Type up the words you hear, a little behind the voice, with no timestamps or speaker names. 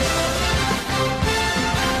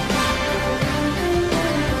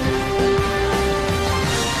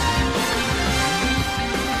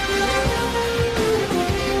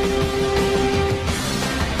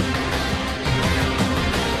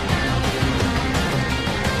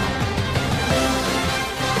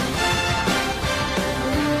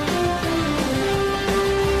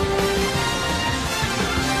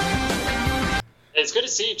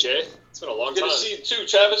see you, Jay. It's been a long Good time. to see you too,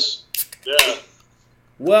 Travis. Yeah.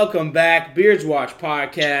 Welcome back, Beards Watch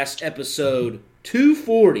Podcast, episode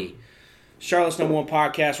 240. Charlotte's #1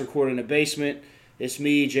 podcast recorded in the basement. It's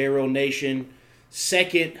me, J-Roll Nation.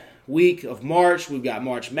 Second week of March. We've got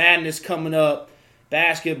March Madness coming up,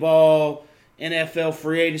 basketball, NFL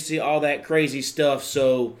free agency, all that crazy stuff.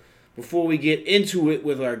 So before we get into it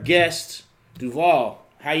with our guest, Duvall,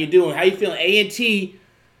 how you doing? How you feeling? A&T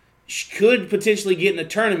could potentially get in the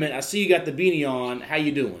tournament. I see you got the beanie on. How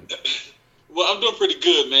you doing? Well, I'm doing pretty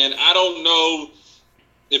good, man. I don't know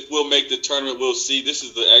if we'll make the tournament. We'll see. This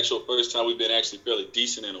is the actual first time we've been actually fairly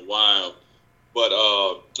decent in a while. But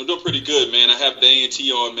I'm doing pretty good, man. I have the A&T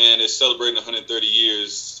on, man. It's celebrating 130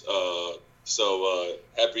 years. So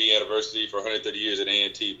happy anniversary for 130 years at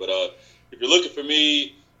A&T. But if you're looking for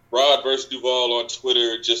me, Rod versus Duvall on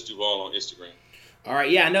Twitter, just Duvall on Instagram. All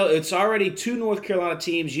right, yeah, I know it's already 2 North Carolina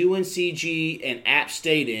teams, UNCG and App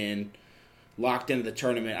State locked into the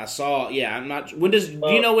tournament. I saw, yeah, I'm not. Do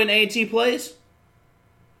you know when A&T plays?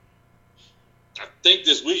 I think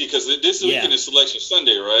this weekend, because this weekend is Selection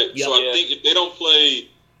Sunday, right? Yep. So I think if they don't play,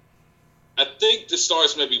 I think the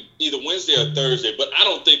starts maybe either Wednesday or Thursday, but I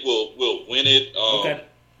don't think we'll win it. Okay.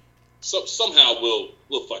 So somehow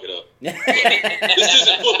we'll fuck it up. This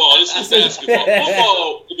isn't football. This is basketball.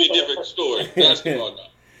 Football would be a different story. Basketball,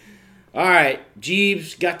 no. All right,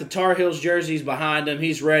 Jeebs got the Tar Heels jerseys behind him.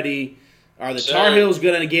 He's ready. Are the Tar Heels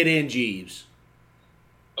going to get in, Jeebs?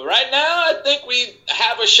 Right now, I think we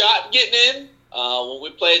have a shot getting in. When we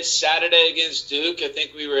played Saturday against Duke, I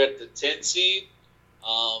think we were at the 10th seed.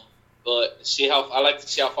 But I like to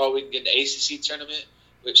see how far we can get in the ACC tournament,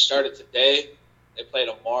 which started today. They play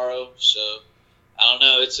tomorrow, so I don't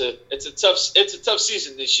know. It's a tough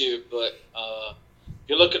season this year. But if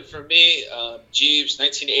you're looking for me, Jeebs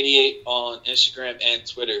 1988 on Instagram and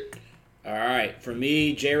Twitter. All right, for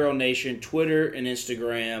me, J-Roll Nation, Twitter and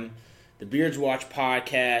Instagram, the Beards Watch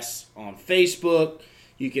Podcast on Facebook.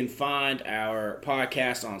 You can find our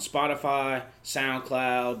podcast on Spotify,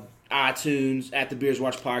 SoundCloud, iTunes, at the Beards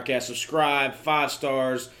Watch Podcast. Subscribe, 5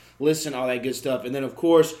 stars, listen, all that good stuff. And then, of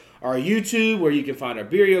course, our YouTube, where you can find our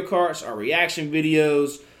Beerio carts, our reaction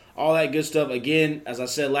videos, all that good stuff. Again, as I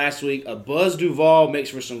said last week, a Buzz Duvall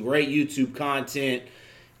makes for some great YouTube content,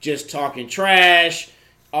 just talking trash,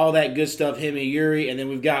 all that good stuff, him and Yuri. And then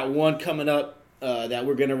we've got one coming up that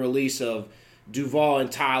we're going to release of Duvall and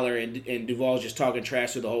Tyler, and Duvall's just talking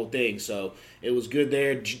trash through the whole thing. So it was good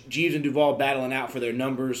there. Jeebs and Duvall battling out for their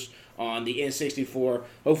numbers on the N64.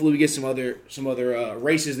 Hopefully we get some other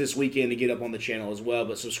races this weekend to get up on the channel as well.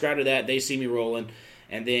 But subscribe to that. They see me rolling.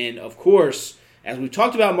 And then, of course, as we've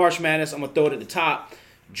talked about March Madness, I'm going to throw it at the top.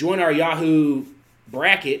 Join our Yahoo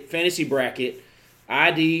bracket, fantasy bracket,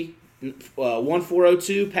 ID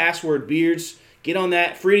 1402, password Beards. Get on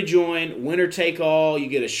that. Free to join. Winner take all. You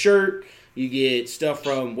get a shirt. You get stuff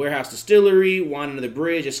from Warehouse Distillery, Wine Under the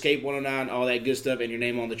Bridge, Escape 109, all that good stuff, and your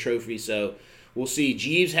name on the trophy. So we'll see.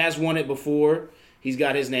 Jeebs has won it before. He's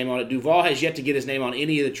got his name on it. Duvall has yet to get his name on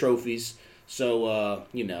any of the trophies. So,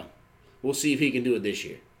 we'll see if he can do it this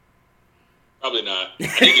year. Probably not.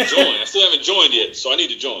 I need to join. I still haven't joined yet, so I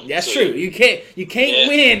need to join. That's true. You can't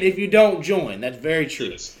win if you don't join. That's very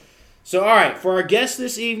true. Yes. So, all right, for our guest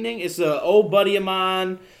this evening, it's an old buddy of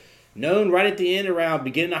mine, known right at the end, around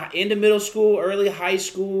end of middle school, early high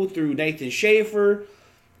school, through Nathan Schaefer.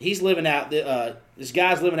 He's living out. This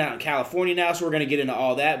guy's living out in California now, so we're going to get into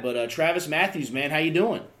all that. But Travis Mathews, man, how you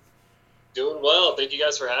doing? Doing well. Thank you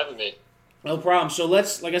guys for having me. No problem. So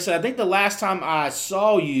like I said, I think the last time I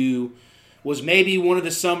saw you was maybe one of the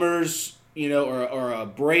summers, or a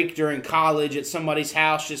break during college at somebody's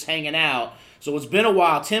house, just hanging out. So it's been a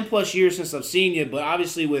while, 10 plus years since I've seen you. But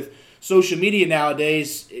obviously with social media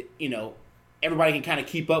nowadays, everybody can kind of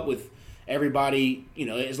keep up with everybody,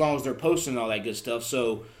 as long as they're posting all that good stuff.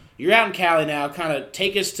 So you're out in Cali now. Kind of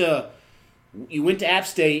take us to, you went to App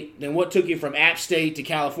State, then what took you from App State to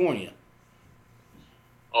California?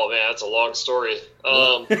 Oh man, that's a long story.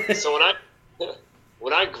 So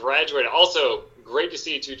when I graduated, also great to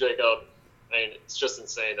see you too, Jacob. I mean, it's just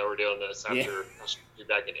insane that we're doing this after I should be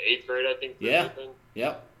back in 8th grade, I think. Yeah.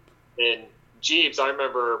 Yep. And Jeebs, I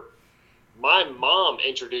remember my mom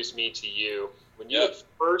introduced me to you when you had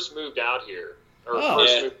first moved out here, or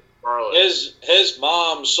first moved to Charlotte. His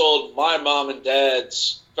mom sold my mom and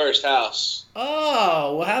dad's first house.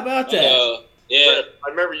 Oh, well, how about that? Yeah. I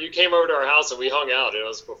remember you came over to our house and we hung out. It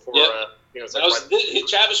was before,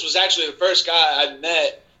 Travis was actually the firfirst guy I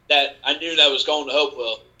met that I knew that was going to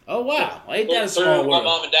Hopewell. Oh, wow. Ain't that a small world? My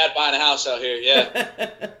mom and dad buying a house out here,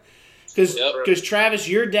 Because Travis,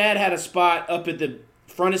 your dad had a spot up at the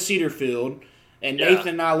front of Cedarfield, And Nathan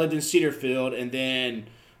and I lived in Cedarfield, and then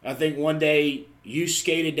I think one day you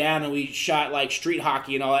skated down and we shot like street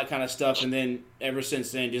hockey and all that kind of stuff, and then ever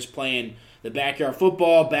since then just playing the backyard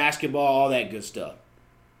football, basketball, all that good stuff.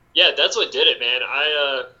 Yeah, that's what did it, man.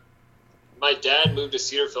 My dad moved to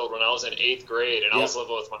Cedarfield when I was in 8th grade, and I was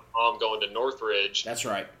living with my mom going to Northridge. That's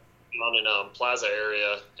right. Down in Plaza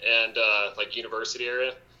area and like University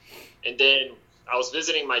area. And then I was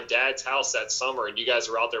visiting my dad's house that summer, and you guys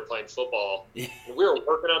were out there playing football. And we were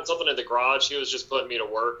working on something in the garage. He was just putting me to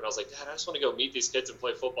work, and I was like, Dad, I just want to go meet these kids and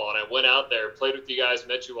play football. And I went out there, played with you guys,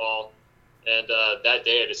 met you all, and that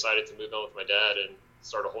day I decided to move in with my dad and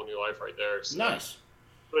start a whole new life right there. So nice.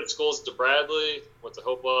 Went to schools to Bradley, went to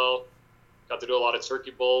Hopewell, got to do a lot of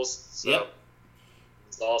turkey bowls. So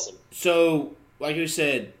it's awesome. So, like you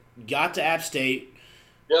said, got to App State.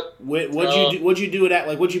 Yep. What'd you do at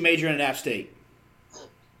what'd you major in at App State?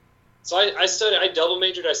 So I double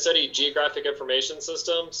majored. I studied geographic information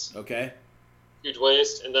systems. Okay. Huge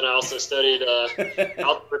waste. And then I also studied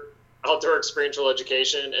outdoor experiential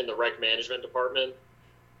education in the rec management department.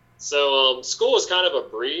 So school was kind of a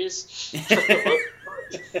breeze.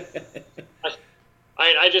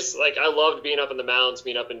 I loved being up in the mountains,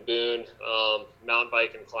 being up in Boone, mountain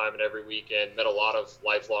biking, climbing every weekend. Met a lot of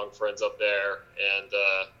lifelong friends up there, and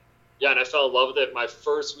and I fell in love with it. My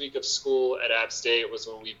first week of school at App State was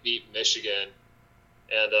when we beat Michigan,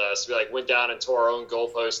 and so we went down and tore our own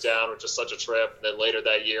goalpost down, which was such a trip. And then later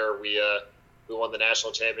that year, we won the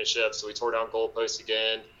national championship, so we tore down goalposts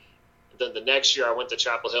again. Then the next year I went to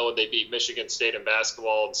Chapel Hill and they beat Michigan State in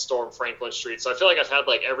basketball and stormed Franklin Street. So I feel like I've had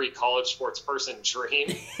every college sports person dream,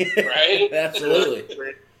 right?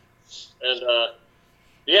 Absolutely.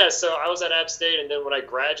 And so I was at App State, and then when I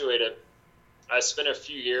graduated, I spent a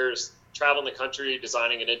few years traveling the country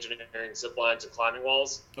designing and engineering zip lines and climbing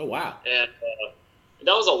walls. Oh, wow. And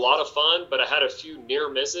that was a lot of fun, but I had a few near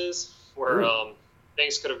misses where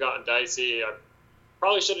things could have gotten dicey. I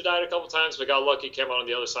probably should have died a couple times, but got lucky, came out on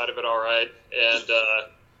the other side of it all right.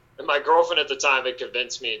 And my girlfriend at the time had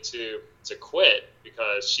convinced me to quit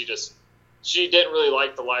because she didn't really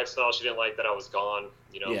like the lifestyle. She didn't like that I was gone,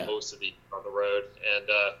 most of the on the road. And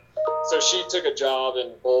so she took a job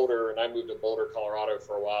in Boulder, and I moved to Boulder, Colorado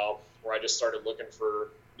for a while, where I just started looking for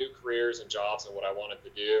new careers and jobs and what I wanted to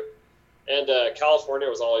do. And California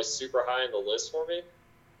was always super high on the list for me,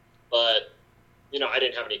 but I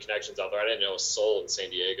didn't have any connections out there. I didn't know a soul in San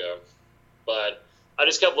Diego. But I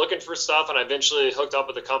just kept looking for stuff, and I eventually hooked up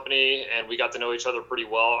with the company, and we got to know each other pretty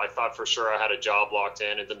well. I thought for sure I had a job locked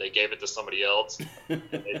in, and then they gave it to somebody else.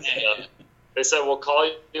 They said, we'll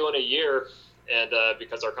call you in a year, and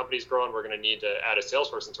because our company's growing, we're going to need to add a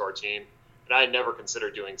salesperson to our team. And I had never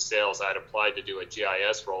considered doing sales. I had applied to do a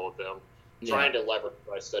GIS role with them, trying to leverage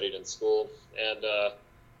what I studied in school. And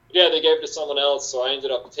they gave it to someone else, so I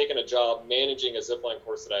ended up taking a job managing a zipline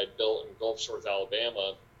course that I had built in Gulf Shores,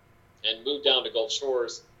 Alabama, and moved down to Gulf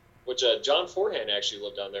Shores, which John Forehand actually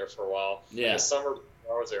lived down there for a while. Yeah. In the summer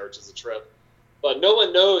I was there, which is a trip. But no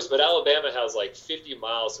one knows, but Alabama has 50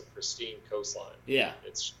 miles of pristine coastline. Yeah.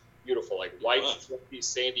 It's beautiful, white, fluffy,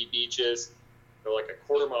 sandy beaches. They're a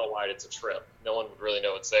quarter-mile wide. It's a trip. No one would really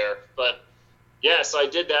know it's there. But, so I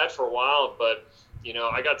did that for a while, but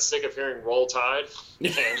I got sick of hearing Roll Tide,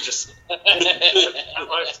 and just that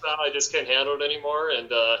lifestyle, I just couldn't handle it anymore.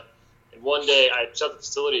 And one day I shut the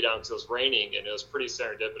facility down because it was raining, and it was pretty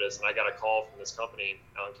serendipitous. And I got a call from this company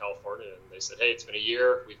out in California, and they said, "Hey, it's been a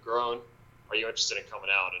year. We've grown. Are you interested in coming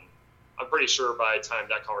out?" And I'm pretty sure by the time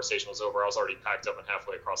that conversation was over, I was already packed up and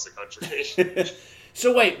halfway across the country.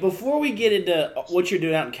 So wait, before we get into what you're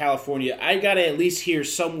doing out in California, I gotta at least hear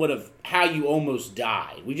somewhat of how you almost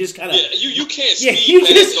died. We just kind of you can't speed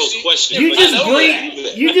past those questions.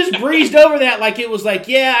 You just breezed over that like it was I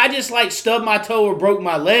just stubbed my toe or broke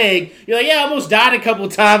my leg. You're I almost died a couple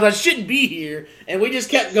of times. I shouldn't be here, and we just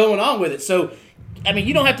kept going on with it. So, I mean,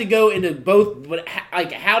 you don't have to go into both, but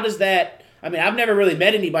how does that? I mean, I've never really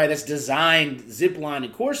met anybody that's designed zipline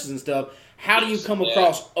and courses and stuff. How do you come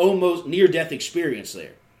across almost near-death experience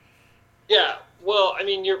there? Yeah, well, I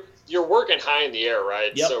mean, you're working high in the air,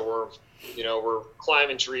 right? Yep. So we're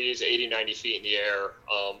climbing trees 80, 90 feet in the air,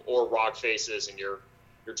 or rock faces, and you're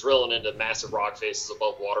drilling into massive rock faces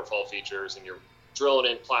above waterfall features, and you're drilling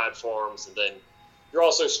in platforms, and then you're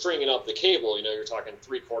also stringing up the cable. You're talking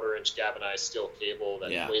 3/4-inch galvanized steel cable that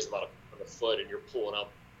weighs about a foot, and you're pulling up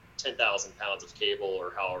 10,000 pounds of cable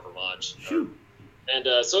or however much. And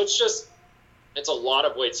so it's a lot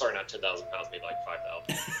of weight. Sorry, not 10,000 pounds, maybe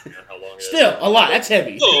 5,000. How long it is. Still, a lot. That's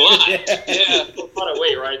heavy. A lot. Yeah, a lot of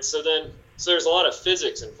weight, right? So there's a lot of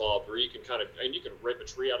physics involved where you can you can rip a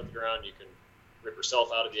tree out of the ground. You can rip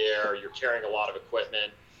yourself out of the air. You're carrying a lot of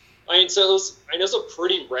equipment. I mean, so it was a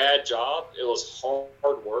pretty rad job. It was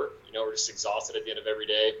hard work. We're just exhausted at the end of every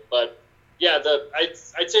day. But yeah,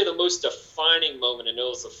 I'd say the most defining moment, and it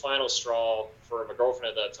was the final straw for my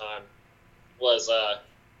girlfriend at that time, was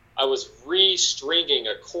I was restringing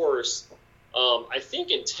a course, I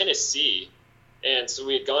think in Tennessee. And so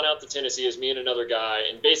we had gone out to Tennessee. It was me and another guy.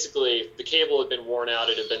 And basically, the cable had been worn out.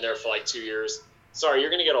 It had been there for like 2 years. Sorry, you're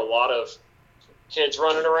going to get a lot of kids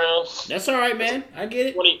running around. That's all right, man. I get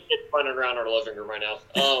it. 20 kids running around our living room right now.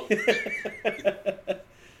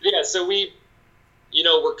 Yeah, so we're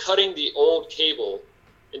cutting the old cable,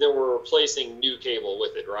 and then we're replacing new cable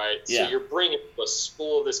with it, right? Yeah. So you're bringing a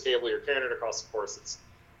spool of this cable. You're carrying it across the course.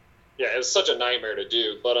 It was such a nightmare to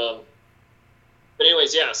do. But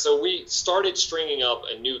anyways, yeah, so we started stringing up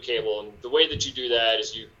a new cable, and the way that you do that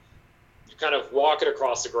is you kind of walk it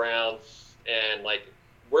across the ground, and like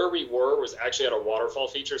where we were was actually at a waterfall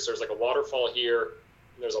feature. So there's like a waterfall here,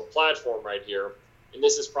 and there's a platform right here, and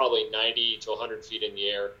this is probably 90 to 100 feet in the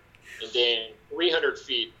air, and then 300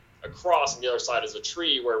 feet across on the other side is a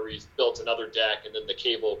tree where we built another deck, and then the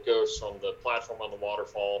cable goes from the platform on the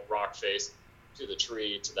waterfall rock face to the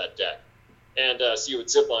tree to that deck, and so you would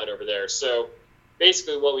zip line over there. So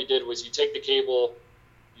basically what we did was you take the cable,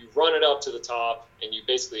 you run it up to the top, and you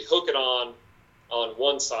basically hook it on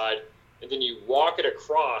one side, and then you walk it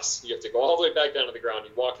across. You have to go all the way back down to the ground.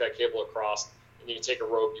 You walk that cable across, and then you take a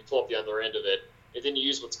rope, you pull up the other end of it, and then you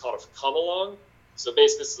use what's called a come-along. So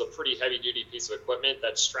basically this is a pretty heavy-duty piece of equipment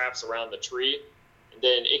that straps around the tree, and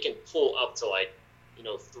then it can pull up to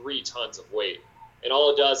 3 tons of weight. And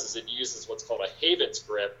all it does is it uses what's called a Havens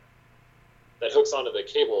grip that hooks onto the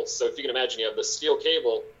cable. So if you can imagine, you have the steel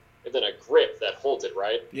cable and then a grip that holds it,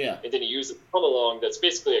 right? Yeah. And then you use a come-along that's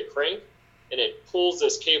basically a crank, and it pulls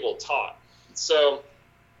this cable taut. So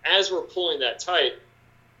as we're pulling that tight,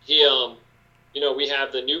 we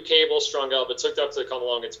have the new cable strung up. It's hooked up to the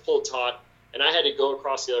come-along. It's pulled taut, and I had to go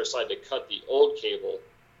across the other side to cut the old cable.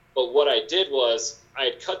 But what I did was I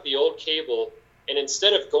had cut the old cable, and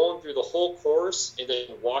instead of going through the whole course and then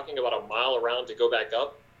walking about a mile around to go back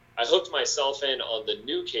up, I hooked myself in on the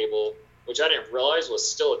new cable, which I didn't realize was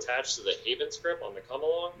still attached to the Havens grip on the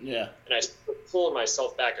come-along. Yeah. And I started pulling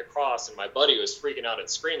myself back across, and my buddy was freaking out and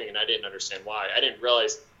screaming, and I didn't understand why. I didn't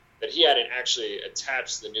realize that he hadn't actually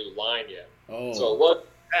attached the new line yet. Oh. So it was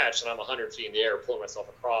attached, and I'm 100 feet in the air pulling myself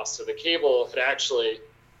across. So the cable had actually,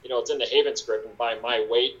 it's in the Havens grip, and by my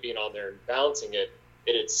weight being on there and bouncing it,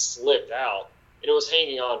 it had slipped out. And it was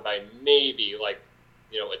hanging on by maybe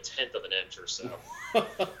a tenth of an inch or so.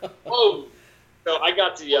 Whoa! So I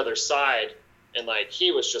got to the other side, and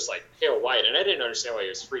he was just pale white, and I didn't understand why he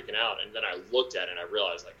was freaking out. And then I looked at it, and I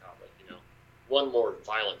realized one more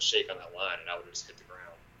violent shake on that line, and I would just hit the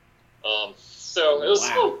ground. So it was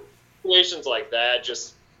situations like that,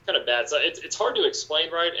 just kind of bad. So it's hard to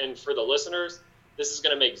explain, right? And for the listeners, this is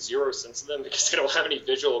going to make zero sense to them because they don't have any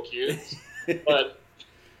visual cues. But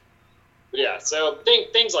yeah, so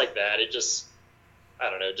things like that. It just, I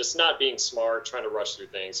don't know, just not being smart, trying to rush through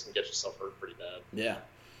things can get yourself hurt pretty bad. Yeah.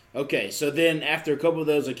 Okay, so then after a couple of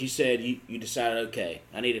those, like you said, you decided, okay,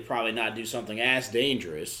 I need to probably not do something as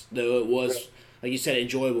dangerous, though it was, like you said,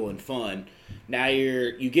 enjoyable and fun. Now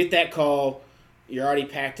you get that call, you're already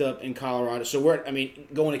packed up in Colorado. So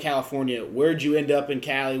going to California, where'd you end up in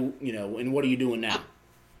Cali, and what are you doing now?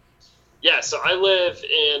 Yeah, so I live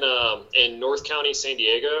in North County, San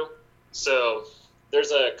Diego. So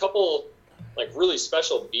there's a couple really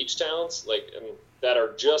special beach towns that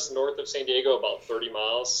are just north of San Diego, about 30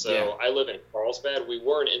 miles. So yeah. I live in Carlsbad. We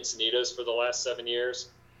were in Encinitas for the last 7 years,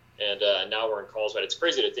 and now we're in Carlsbad. It's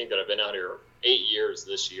crazy to think that I've been out here 8 years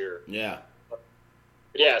this year. Yeah. But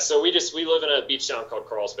yeah, so we live in a beach town called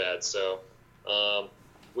Carlsbad. So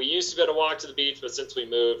we used to be able to walk to the beach, but since we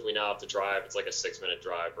moved, we now have to drive. It's like a 6-minute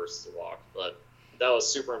drive versus a walk. But that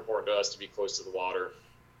was super important to us to be close to the water.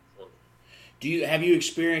 Have you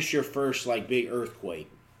experienced your first big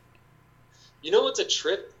earthquake? It's a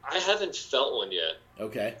trip. I haven't felt one yet.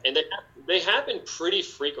 Okay. And they happen pretty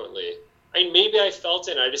frequently. Maybe I felt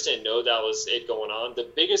it and I just didn't know that was it going on. The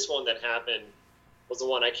biggest one that happened was the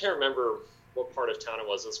one, I can't remember what part of town it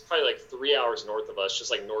was. It was probably 3 hours north of us,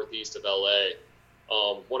 just northeast of LA.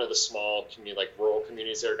 One of the small rural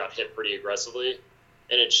communities there got hit pretty aggressively,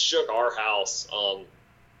 and it shook our house.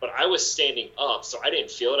 But I was standing up, so I didn't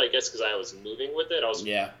feel it, I guess, because I was moving with it. I was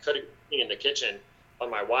cutting in the kitchen. But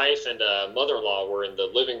my wife and mother-in-law were in the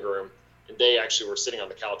living room, and they actually were sitting on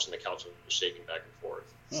the couch, and the couch was shaking back and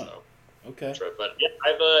forth. So, okay. But yeah,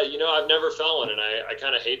 I've never felt one, and I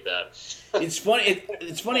kind of hate that. It's funny.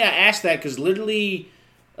 It's funny I asked that because literally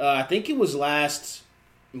I think it was last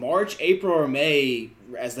March, April, or May,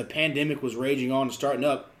 as the pandemic was raging on and starting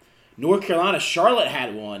up. North Carolina, Charlotte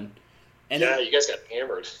had one. And yeah, you guys got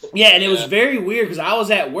hammered. Yeah, and it was very weird because I was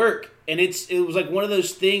at work, and it was like one of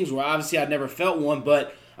those things where obviously I'd never felt one,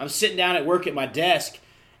 but I'm sitting down at work at my desk,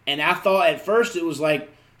 and I thought at first it was like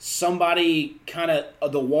somebody kind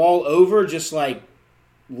of the wall over, just like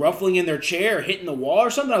ruffling in their chair, hitting the wall or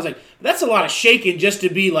something. I was like, that's a lot of shaking just to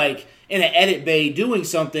be like in an edit bay doing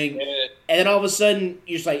something. Yeah. And then all of a sudden,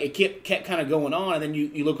 you're just like, it kept kind of going on, and then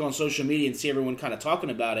you look on social media and see everyone kind of talking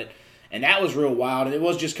about it. And that was real wild, and it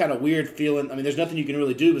was just kind of weird feeling. I mean, there's nothing you can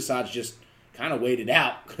really do besides just kind of wait it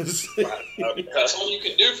out. That's all you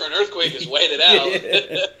can do for an earthquake is wait it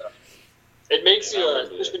out. It makes you,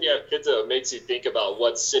 especially when you have kids, it makes you think about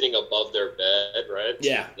what's sitting above their bed, right?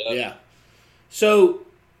 Yeah. So,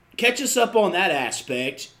 catch us up on that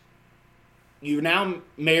aspect. You're now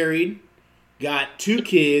married, got 2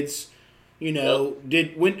 kids. You know,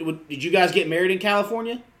 did you guys get married in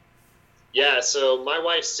California? Yeah, so my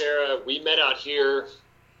wife, Sarah, we met out here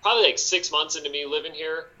probably like 6 months into me living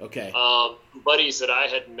here. Okay. Buddies that I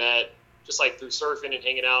had met just like through surfing and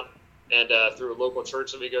hanging out and through a local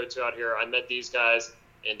church that we go to out here. I met these guys,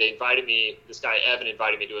 and they invited me, this guy Evan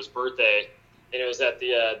invited me to his birthday, and it was at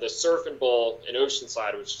the Surfing Bowl in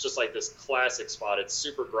Oceanside, which is just like this classic spot. It's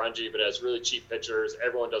super grungy, but it has really cheap pictures.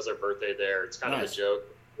 Everyone does their birthday there. It's kind of a joke,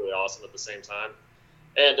 really awesome at the same time.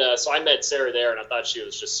 And so I met Sarah there, and I thought she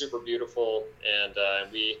was just super beautiful.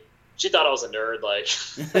 And she thought I was a nerd. Like,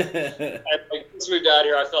 once we got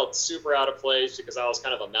here, I felt super out of place because I was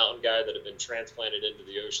kind of a mountain guy that had been transplanted into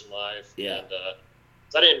the ocean life. Yeah. And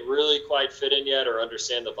so I didn't really quite fit in yet or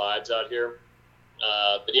understand the vibes out here.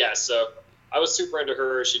 But yeah, so I was super into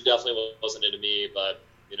her. She definitely wasn't into me, but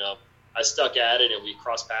you know, I stuck at it, and we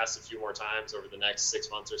crossed paths a few more times over the next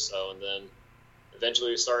 6 months or so, and then eventually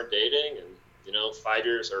we started dating, and you know, 5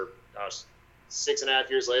 years or 6.5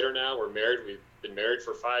 years later now, we're married. We've been married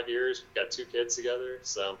for 5 years. We've got 2 kids together.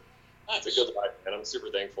 So it's a good life, and I'm super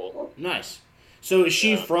thankful. Nice. So is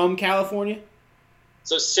she from California?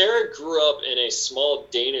 So Sarah grew up in a small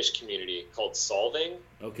Danish community called Solving.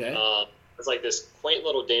 Okay. It's like this quaint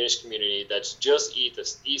little Danish community that's just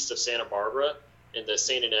east of Santa Barbara in the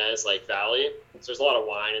St. Inez like Valley. So there's a lot of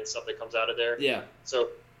wine and stuff that comes out of there. Yeah. So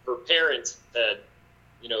her parents had,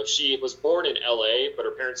 you know, she was born in LA, but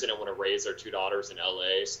her parents didn't want to raise their 2 daughters in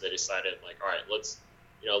LA, so they decided, like, all right, let's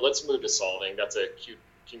move to Solving. That's a cute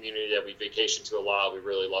community that we vacationed to a lot. We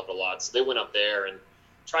really loved a lot. So they went up there and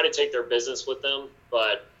tried to take their business with them,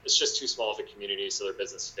 but it's just too small of a community, so their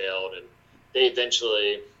business failed, and they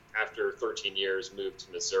eventually, after 13 years, moved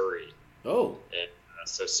to Missouri. Oh. And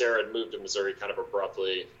so Sarah had moved to Missouri kind of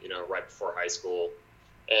abruptly, you know, right before high school,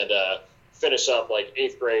 and finished up like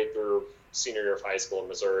 8th grade through senior year of high school in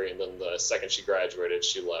Missouri, and then the second she graduated,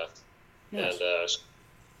 she left. Nice.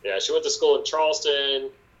 And she went to school in Charleston,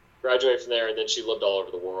 graduated from there, and then she lived all over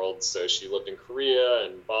the world. So she lived in Korea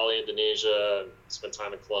and Bali, Indonesia, and spent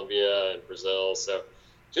time in Colombia and Brazil. So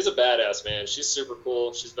she's a badass, man. She's super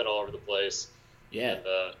cool. She's been all over the place. Yeah.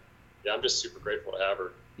 And, I'm just super grateful to have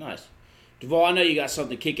her. Nice. Duvall, I know you got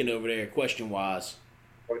something kicking over there, question-wise.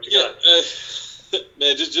 What you got?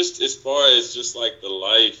 Man, just as far as just like the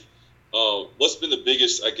life, what's been the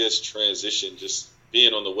biggest, I guess, transition, just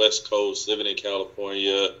being on the West Coast, living in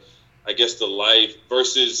California, I guess the life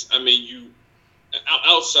versus, I mean, you,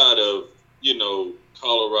 outside of, you know,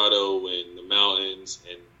 Colorado and the mountains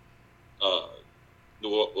and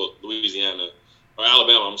Louisiana, or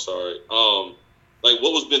Alabama, I'm sorry. Like,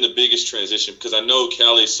 what was been the biggest transition? Because I know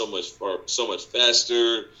Cali is so much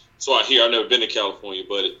faster. So I hear, I've never been to California,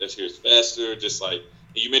 but that's here it's faster. Just like,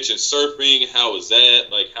 you mentioned surfing. How was that?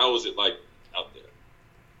 Like, how was it like out there?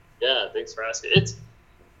 Yeah, thanks for asking.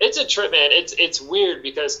 It's a trip, man. It's weird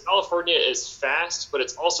because California is fast, but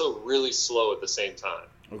it's also really slow at the same time.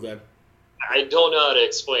 Okay. I don't know how to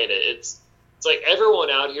explain it. It's like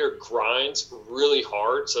everyone out here grinds really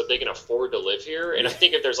hard so that they can afford to live here. And I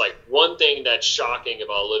think if there's like one thing that's shocking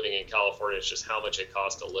about living in California, it's just how much it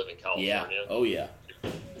costs to live in California. Yeah. Oh, yeah.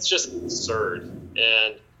 It's just absurd.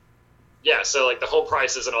 And yeah, so like the home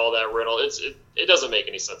prices and all that rental, it doesn't make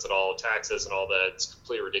any sense at all. Taxes and all that, it's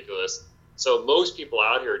completely ridiculous. So most people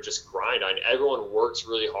out here just grind. I mean, everyone works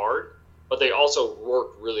really hard, but they also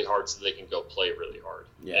work really hard so they can go play really hard.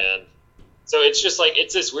 Yeah. And so it's just like,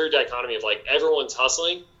 it's this weird dichotomy of like everyone's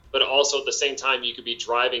hustling, but also at the same time you could be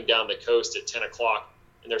driving down the coast at 10 o'clock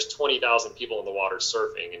and there's 20,000 people in the water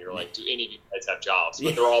surfing, and you're like, do any of you guys have jobs?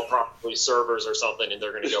 But they're all probably servers or something, and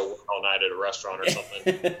they're going to go work all night at a restaurant or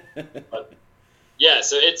something. But yeah,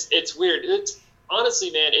 so it's weird. It's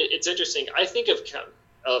honestly, man, it's interesting. I think of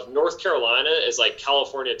of North Carolina as like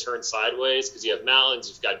California turned sideways because you have mountains,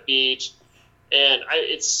 you've got beach, and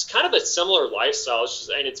it's kind of a similar lifestyle.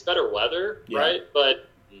 It's better weather, right? But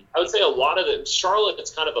I would say a lot of Charlotte,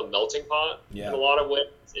 it's kind of a melting pot in a lot of ways,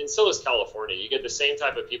 and so is California. You get the same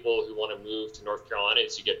type of people who want to move to North Carolina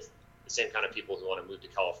as you get the same kind of people who want to move to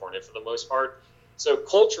California for the most part. So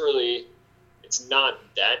culturally, it's not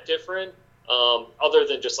that different, other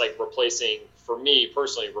than just like replacing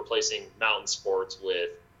mountain sports with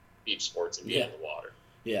beach sports and being in the water.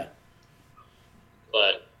 Yeah.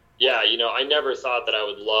 But yeah, I never thought that I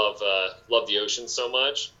would love the ocean so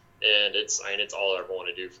much, and it's all I ever want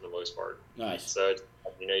to do for the most part. Nice. So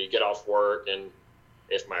you get off work, and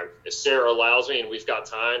if Sarah allows me and we've got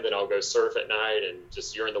time, then I'll go surf at night, and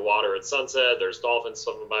just you're in the water at sunset. There's dolphins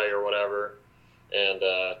swimming by or whatever, and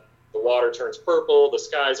the water turns purple, the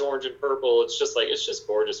sky's orange and purple. It's just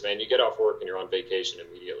gorgeous, man. You get off work and you're on vacation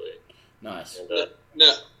immediately. Next. And,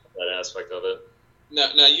 now, that aspect of it.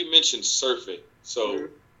 Now you mentioned surfing. So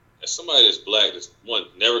as somebody that's black, that's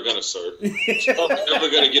never gonna surf, never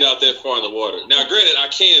gonna get out that far in the water. Now, granted, I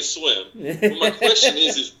can swim. But my question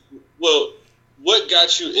is, well, what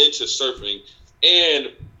got you into surfing?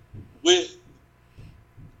 And with,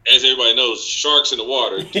 as everybody knows, sharks in the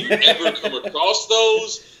water, do you ever come across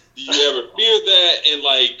those? Do you ever fear that? And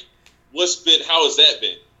how has that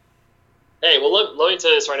been? Hey, well, let me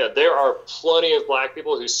tell you this right now. There are plenty of black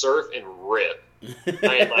people who surf and rip.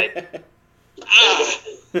 I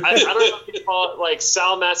don't know if you call it like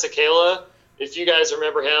Sal Masekela. If you guys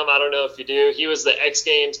remember him, I don't know if you do. He was the X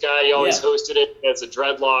Games guy. He always hosted it. He has the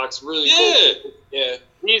dreadlocks. Really cool. Yeah.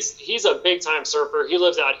 He's a big time surfer. He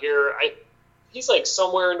lives out here. He's like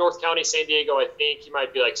somewhere in North County, San Diego, I think. He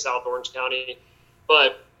might be like South Orange County.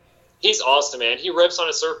 But he's awesome, man. He rips on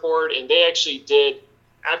a surfboard, and they actually did,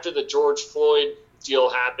 after the George Floyd deal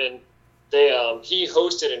happened, he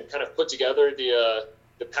hosted and kind of put together the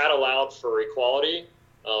paddle out for equality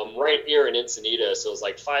right here in Encinitas. So it was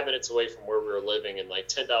like 5 minutes away from where we were living, and like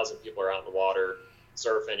 10,000 people are out in the water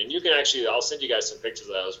surfing. And you can actually, I'll send you guys some pictures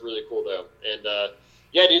of that. It was really cool, though. And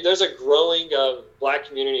yeah, dude, there's a growing black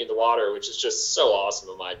community in the water, which is just so awesome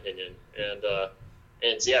in my opinion.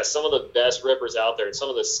 And yeah, some of the best rippers out there and some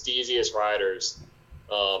of the steeziest riders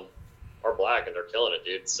are black, and they're killing it,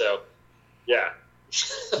 dude. So, yeah.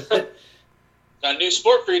 Got a new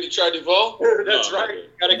sport for you to try, Duvall. That's right. You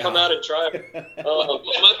got to come out and try it.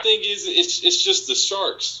 My thing is, it's just the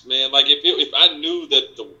sharks, man. Like, if I knew that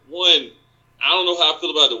I don't know how I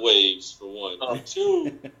feel about the waves, for one.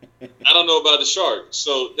 Two, I don't know about the sharks.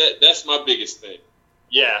 So that's my biggest thing.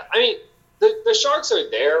 Yeah. I mean, the sharks are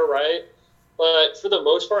there, right? But for the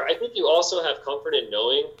most part, I think you also have comfort in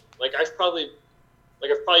knowing, I've probably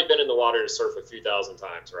been in the water to surf a few thousand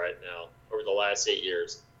times right now over the last 8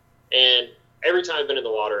 years. And every time I've been in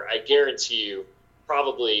the water, I guarantee you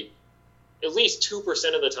probably at least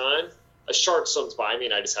 2% of the time, a shark swims by me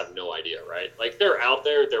and I just have no idea, right? Like, they're out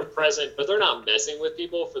there, they're present, but they're not messing with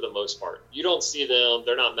people for the most part. You don't see them,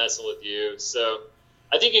 they're not messing with you. So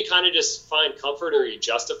I think you kind of just find comfort, or you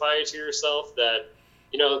justify it to yourself that,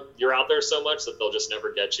 you're out there so much that they'll just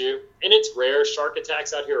never get you. And it's rare. Shark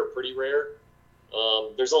attacks out here are pretty rare.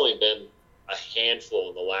 There's only been a handful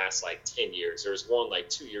in the last 10 years. There was one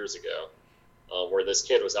 2 years ago where this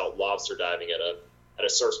kid was out lobster diving at a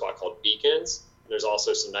surf spot called Beacons. There's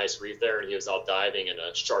also some nice reef there, and he was out diving, and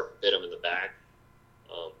a shark bit him in the back.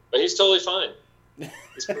 But he's totally fine.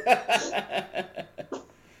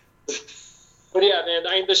 But yeah,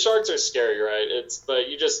 man, the sharks are scary, right? But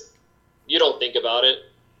you don't think about it.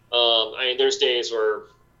 There's days where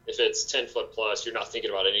if it's 10 foot plus, you're not thinking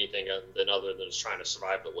about anything other than just trying to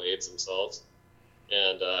survive the waves themselves.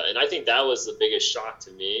 And I think that was the biggest shock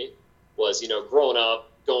to me was, growing up,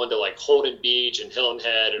 going to Holden Beach and Hilton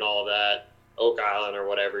Head and all that, Oak Island or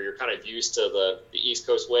whatever, you're kind of used to the East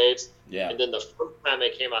Coast waves. Yeah. And then the first time I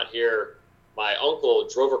came out here, my uncle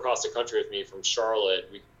drove across the country with me from Charlotte.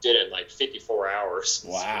 We did it in 54 hours.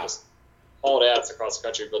 Wow. So just hauled ass across the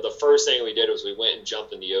country. But the first thing we did was we went and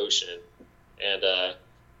jumped in the ocean. And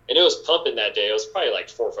it was pumping that day. It was probably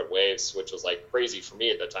 4 foot waves, which was crazy for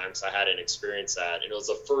me at the time because I hadn't experienced that. And it was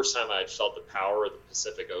the first time I had felt the power of the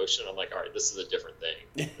Pacific Ocean. I'm like, all right, this is a different thing.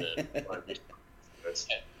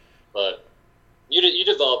 But you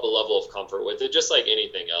develop a level of comfort with it, just like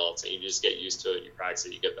anything else, and you just get used to it. You practice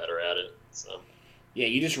it, you get better at it. So yeah,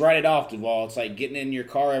 you just write it off, Duvall. It's like getting in your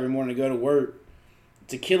car every morning to go to work.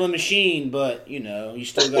 It's a killing machine, but you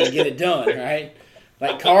still got to get it done, right?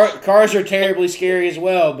 Cars are terribly scary as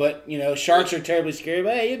well, but sharks are terribly scary.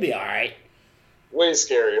 But hey, you'd be all right. Way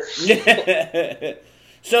scarier.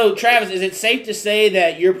 So, Travis, is it safe to say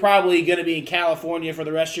that you're probably going to be in California for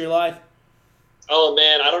the rest of your life? Oh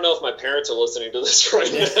man, I don't know if my parents are listening to this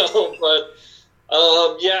right now, but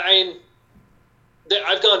yeah,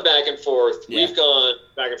 I've gone back and forth. Yeah. We've gone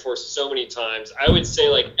back and forth so many times. I would say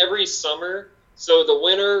like every summer. So the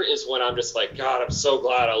winter is when I'm just like, God, I'm so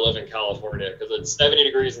glad I live in California because it's 70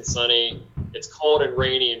 degrees and sunny. It's cold and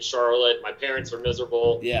rainy in Charlotte. My parents are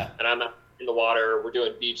miserable. Yeah. And I'm out in the water. We're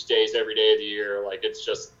doing beach days every day of the year. Like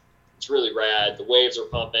it's really rad. The waves are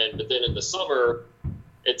pumping. But then in the summer,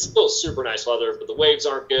 it's still super nice weather, but the waves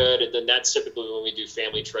aren't good. And then that's typically when we do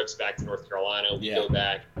family trips back to North Carolina. We go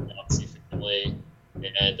back and see family.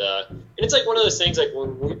 And it's like one of those things, like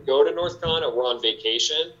when we go to North Carolina, we're on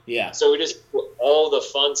vacation. Yeah. So we just do all the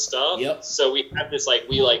fun stuff. Yep. So we have this, like,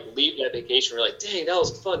 we leave that vacation. We're like, dang, that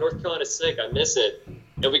was fun. North Carolina's sick. I miss it.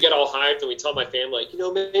 And we get all hyped and we tell my family,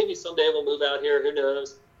 like, maybe someday we'll move out here. Who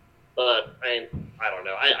knows? But I don't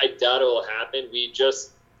know. I doubt it will happen.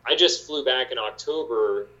 I just flew back in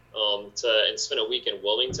October and spent a week in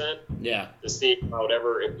Wilmington. Yeah. To see if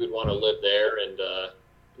we'd want to live there. And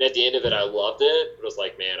at the end of it, I loved it. It was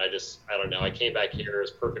like, man, I don't know. I came back here. It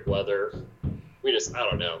was perfect weather. I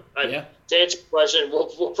don't know. To answer your question,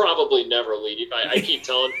 we'll probably never leave. I keep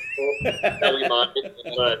telling people that we might,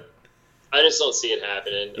 but I just don't see it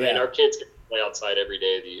happening. Yeah. I mean, our kids get to play outside every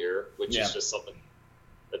day of the year, which is just something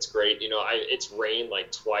that's great. It's rained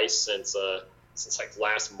like twice since like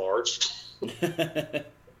last March.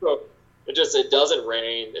 So it doesn't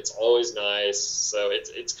rain. It's always nice. So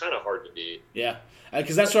it's kind of hard to beat. Yeah.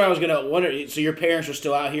 Because that's what I was going to wonder. So your parents are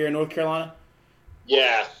still out here in North Carolina?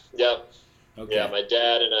 Yeah. Yep. Okay. Yeah, my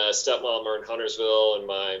dad and stepmom are in Huntersville, and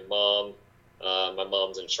my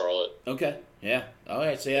mom's in Charlotte. Okay. Yeah. All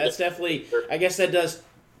right. So yeah, that's definitely. I guess that does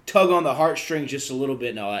tug on the heartstrings just a little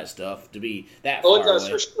bit and all that stuff to be that far it does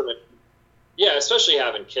away. for sure. Yeah, especially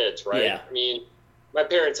having kids, right? Yeah. I mean, my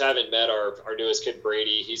parents haven't met our newest kid,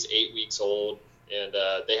 Brady. He's 8 weeks old, and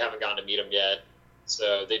they haven't gotten to meet him yet.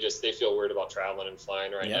 So they feel weird about traveling and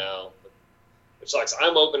flying right now, which sucks.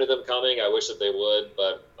 I'm open to them coming. I wish that they would,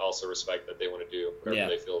 but also respect that they want to do whatever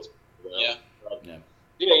they feel is for them. Yeah.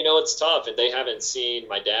 It's tough, and they haven't seen.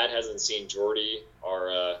 My dad hasn't seen Jordy,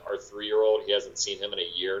 our 3-year-old. He hasn't seen him in a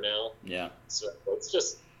year now. Yeah. So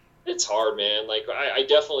it's hard, man. Like I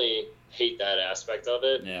definitely hate that aspect of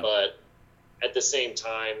it, but at the same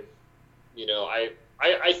time,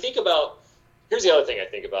 I think about. Here's the other thing I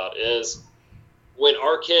think about is when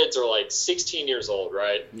our kids are like 16 years old,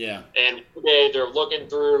 right? Yeah. And today they're looking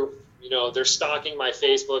through, they're stalking my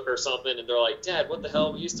Facebook or something, and they're like, Dad, what the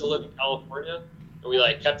hell? We used to live in California, and we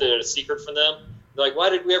kept it a secret from them. They're like, why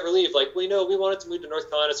did we ever leave? Like, we wanted to move to North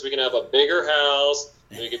Carolina so we can have a bigger house,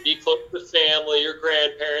 and we could be close to the family, your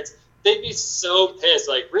grandparents. They'd be so pissed.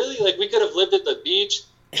 Like, really? Like, we could have lived at the beach,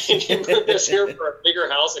 and you moved us here for a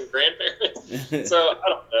bigger house and grandparents? So, I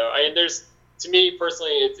don't know. To me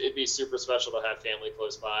personally, it'd be super special to have family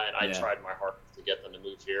close by, and I tried my hardest to get them to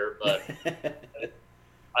move here, but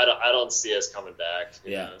I don't see us coming back.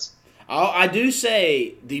 Who knows? I do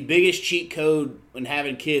say the biggest cheat code when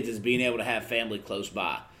having kids is being able to have family close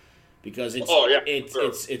by, because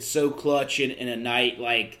it's so clutch in a night.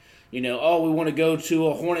 Like, we want to go to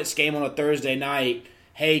a Hornets game on a Thursday night.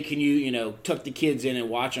 Hey, can you tuck the kids in and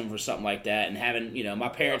watch them for something like that? And having my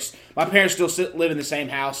parents still live in the same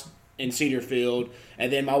house in Cedarfield,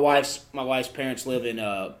 and then my wife's parents live in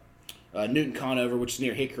Newton Conover, which is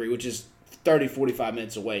near Hickory, which is 30-45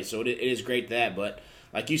 minutes away. So it is great that, but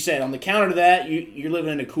like you said, on the counter to that, you're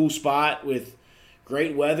living in a cool spot with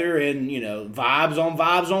great weather and vibes on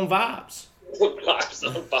vibes on vibes. Vibes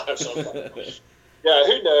on vibes. Yeah,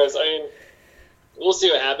 who knows? I mean, we'll see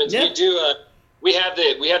what happens. Yeah. We do. We have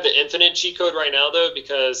the infinite cheat code right now though,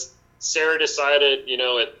 because Sarah decided,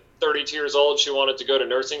 at 32 years old, she wanted to go to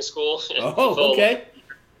nursing school. Oh, okay.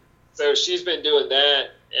 So she's been doing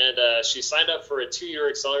that, and she signed up for a 2-year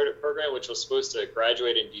accelerated program, which was supposed to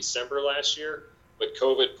graduate in December last year, but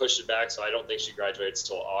COVID pushed it back, so I don't think she graduates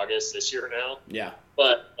till August this year now. Yeah.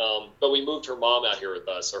 But we moved her mom out here with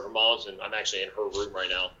us, so her mom's I'm actually in her room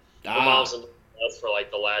right now. Her mom's in us for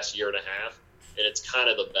like the last year and a half, and it's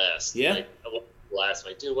kind of the best. Yeah. I'm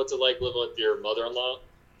like, dude, what's it like living with your mother-in-law?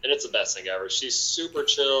 And it's the best thing ever. She's super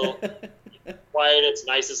chill, quietest,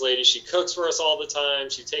 nicest lady. She cooks for us all the time.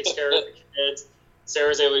 She takes care of the kids.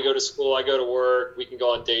 Sarah's able to go to school. I go to work. We can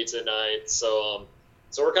go on dates at night. So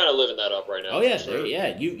we're kind of living that up right now. Oh yeah, sure.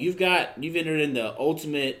 yeah. You've entered in the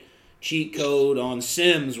ultimate cheat code on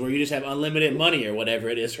Sims, where you just have unlimited money or whatever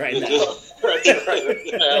it is right now. That's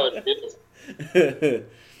how it is.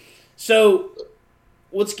 So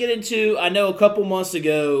let's get into. I know a couple months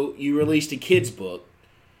ago you released a kids book.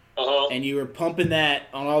 and you were pumping that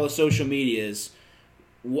on all the social medias.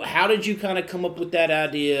 How did you kind of come up with that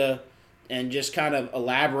idea and just kind of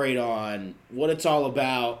elaborate on what it's all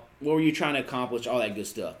about? What were you trying to accomplish? All that good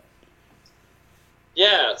stuff.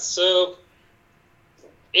 Yeah, so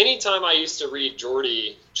anytime I used to read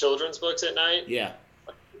Jordy children's books at night, yeah.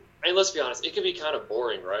 And let's be honest, it can be kind of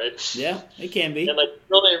boring, right? Yeah, it can be. And like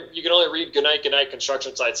you can only read Goodnight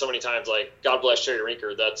Construction Site so many times. Like, God bless Sherry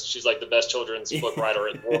Rinker, she's like the best children's book writer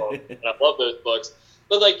in the world, and I love those books.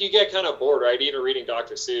 But like, you get kind of bored, right? Even reading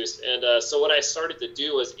Dr. Seuss. And so what I started to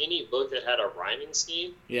do was any book that had a rhyming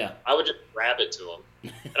scheme, I would just rap it to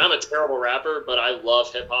them. And I'm a terrible rapper, but I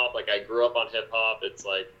love hip hop. Like, I grew up on hip hop. It's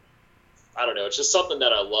like, I don't know. It's just something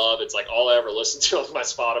that I love. It's like all I ever listen to on my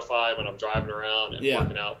Spotify when I'm driving around and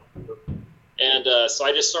working out. And so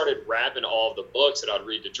I just started rapping all of the books that I'd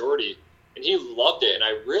read to Jordy, and he loved it. And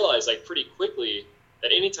I realized like pretty quickly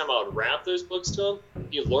that anytime I would rap those books to him,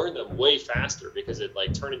 he learned them way faster because it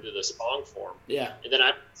like turned into this song form. Yeah. And then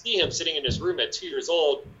I see him sitting in his room at 2 years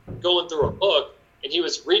old, going through a book, and he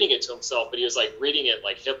was reading it to himself, but he was like reading it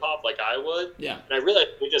like hip hop, like I would. Yeah. And I realized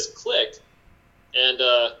we just clicked. And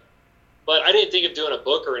but I didn't think of doing a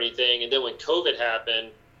book or anything. And then when COVID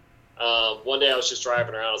happened, one day I was just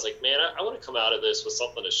driving around. I was like, man, I want to come out of this with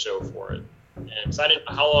something to show for it. And because I didn't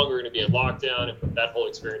know how long we were going to be in lockdown and what that whole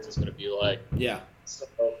experience is going to be like. Yeah. So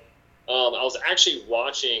I was actually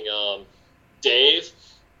watching Dave.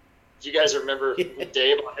 If you guys remember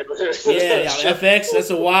Dave. Yeah, FX.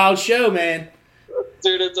 That's a wild show, man.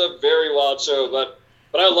 Dude, it's a very wild show. But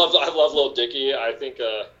I love Lil Dicky. I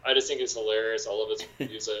just think he's hilarious. I love his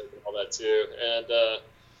music and all that too. And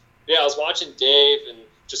I was watching Dave, and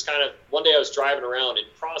just kind of one day I was driving around and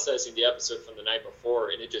processing the episode from the night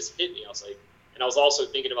before, and it just hit me. I was like, and I was also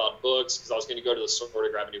thinking about books because I was going to go to the store to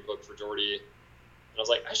grab a new book for Jordy, and I was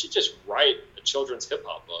like, I should just write a children's hip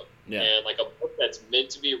hop book, and like a book that's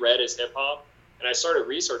meant to be read as hip hop. And I started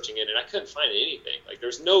researching it, and I couldn't find anything. Like,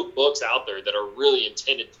 there's no books out there that are really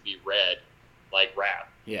intended to be read like rap.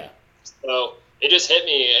 Yeah. So it just hit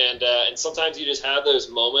me, and sometimes you just have those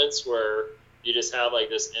moments where you just have like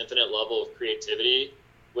this infinite level of creativity,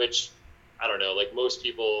 which I don't know, like most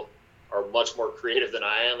people are much more creative than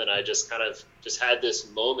I am, and I just kind of just had this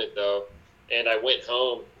moment though, and I went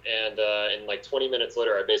home, and like 20 minutes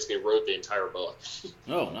later, I basically wrote the entire book.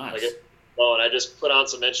 Oh, nice. And I just put on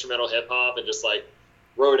some instrumental hip hop and just like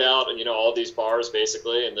wrote out, and all these bars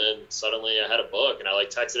basically, and then suddenly I had a book, and I like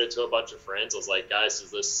texted it to a bunch of friends. I was like, guys,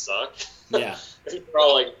 does this suck? Yeah. And they're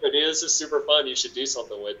all like, dude, this is super fun. You should do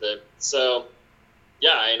something with it. So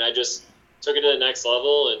yeah, and I just took it to the next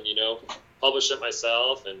level and, published it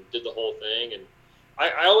myself and did the whole thing. And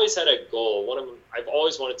I always had a goal. I've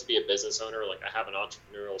always wanted to be a business owner. Like, I have an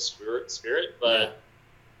entrepreneurial spirit, but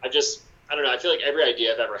I don't know. I feel like every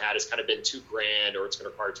idea I've ever had has kind of been too grand, or it's going to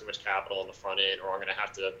require too much capital on the front end, or I'm going to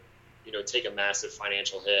have to, take a massive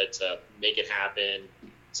financial hit to make it happen.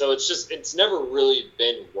 So it's never really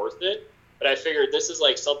been worth it. But I figured this is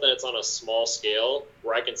like something that's on a small scale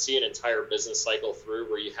where I can see an entire business cycle through,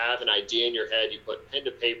 where you have an idea in your head, you put pen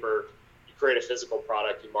to paper, you create a physical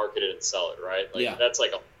product, you market it and sell it, right? Like, that's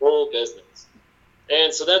like a whole business.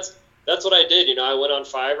 And so that's what I did. I went on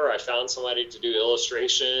Fiverr, I found somebody to do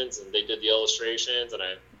illustrations, and they did the illustrations, and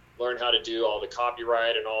I learned how to do all the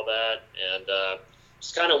copyright and all that, and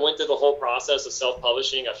just kind of went through the whole process of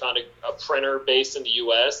self-publishing. I found a printer based in the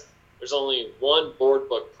U.S. There's only one board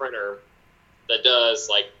book printer that does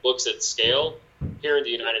like books at scale here in the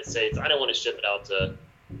United States. I didn't want to ship it out to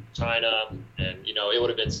China, and it would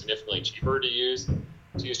have been significantly cheaper to use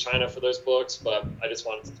China for those books, but I just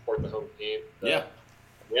wanted to support the home team.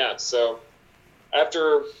 So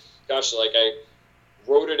after, I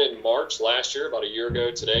wrote it in March last year, about a year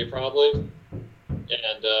ago today probably,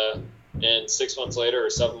 and 6 months later or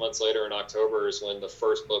 7 months later in October is when the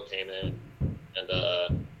first book came in,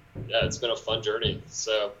 and it's been a fun journey.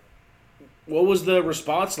 So what was the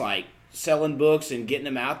response like, selling books and getting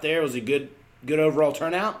them out there? Was it good overall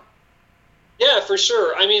turnout? Yeah, for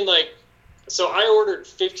sure. I mean, so I ordered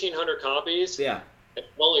 1,500 copies. Yeah. And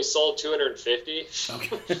only sold 250.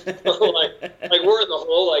 Okay. like we're in the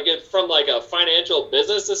hole. Like, from like a financial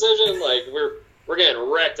business decision, like we're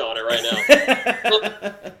getting wrecked on it right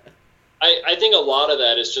now. I think a lot of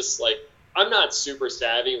that is just like, I'm not super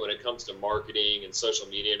savvy when it comes to marketing and social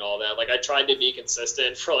media and all that. Like, I tried to be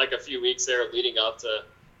consistent for like a few weeks there leading up to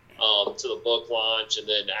the book launch, and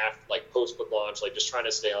then after, like, post book launch, like just trying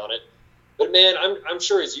to stay on it. But man, I'm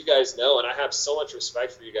sure, as you guys know, and I have so much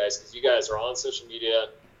respect for you guys because you guys are on social media,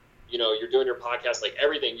 you're doing your podcast, like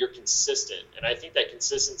everything, you're consistent. And I think that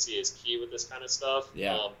consistency is key with this kind of stuff.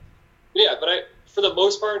 Yeah. Yeah, but for the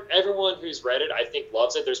most part, everyone who's read it, I think,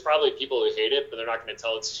 loves it. There's probably people who hate it, but they're not going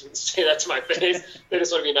to say that to my face. They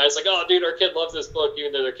just want to be nice, like, oh, dude, our kid loves this book,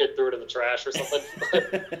 even though their kid threw it in the trash or something.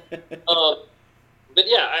 But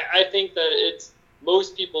yeah, I think that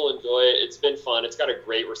most people enjoy it. It's been fun. It's got a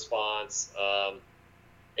great response.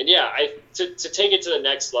 And yeah, to take it to the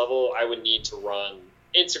next level, I would need to run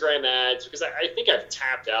Instagram ads because I think I've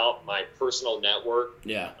tapped out my personal network.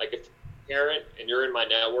 Yeah. Like if you're a parent and you're in my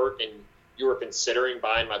network and you were considering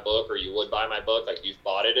buying my book or you would buy my book, like you've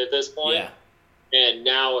bought it at this point. Yeah. And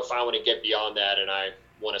now if I want to get beyond that and I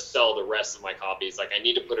want to sell the rest of my copies, like I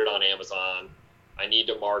need to put it on Amazon. I need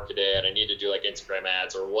to market it. I need to do like Instagram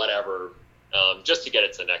ads or whatever just to get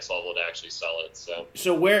it to the next level to actually sell it.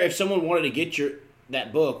 So where, if someone wanted to get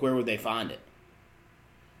that book, where would they find it?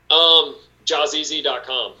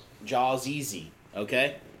 Jawzeezy.com. Jawzeezy.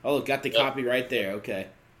 Okay. Oh, got the copy right there. Okay.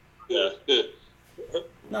 Yeah. Good.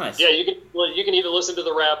 Nice. Yeah, you can even listen to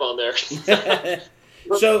the rap on there.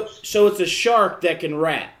 So it's a shark that can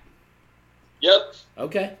rap. Yep.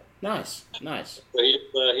 Okay. Nice. So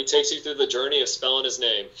he takes you through the journey of spelling his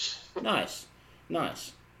name. Nice. Yep.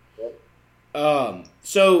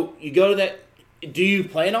 So you go to that. Do you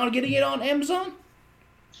plan on getting it on Amazon?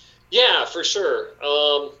 Yeah, for sure.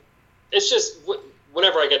 It's just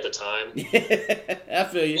whenever I get the time. I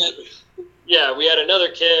feel you. Yeah, we had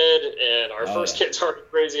another kid, and our first kid's already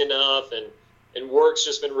crazy enough, and work's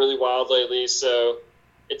just been really wild lately. So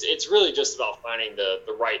it's really just about finding the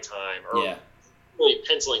right time, or really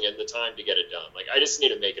penciling in the time to get it done. Like I just need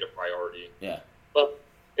to make it a priority. Yeah. But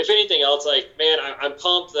if anything else, like man, I'm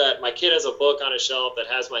pumped that my kid has a book on his shelf that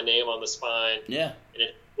has my name on the spine. Yeah.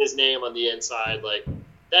 And his name on the inside, like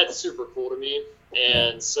that's super cool to me.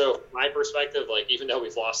 And so, from my perspective, like even though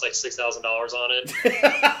we've lost like $6,000 on it,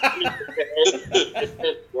 it's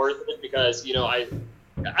been worth it because I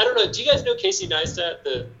don't know. Do you guys know Casey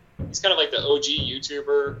Neistat? He's kind of like the OG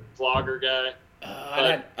YouTuber vlogger guy.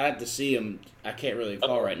 I have to see him. I can't really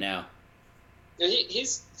recall right now.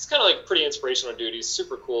 He's kind of like pretty inspirational dude. He's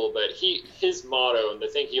super cool, but his motto and the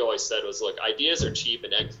thing he always said was, "Look, ideas are cheap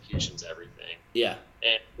and execution's everything." Yeah.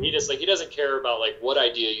 And he doesn't care about like what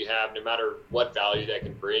idea you have, no matter what value that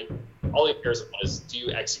can bring. All he cares about is do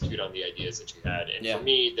you execute on the ideas that you had. And for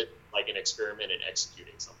me, that's like an experiment in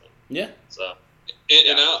executing something. Yeah. So.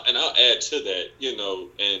 And I'll add to that, and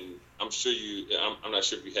I'm sure I'm not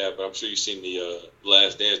sure if you have, but I'm sure you've seen the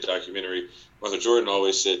Last Dance documentary. Michael Jordan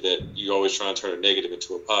always said that you always try and turn a negative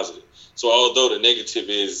into a positive. So although the negative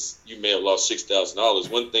is you may have lost $6,000,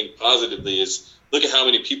 one thing positively is look at how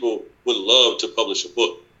many people would love to publish a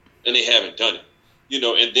book, and they haven't done it.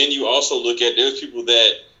 And then you also look at there's people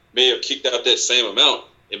that may have kicked out that same amount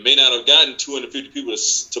and may not have gotten 250 people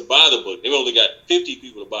to buy the book. They've only got 50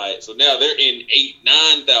 people to buy it. So now they're in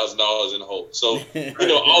 $9,000 in the hole. So,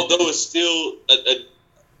 although it's still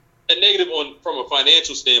a negative from a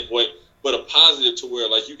financial standpoint, but a positive to where,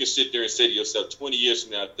 like, you can sit there and say to yourself 20 years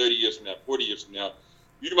from now, 30 years from now, 40 years from now,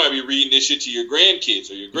 you might be reading this shit to your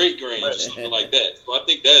grandkids or your great-grands or something like that. So I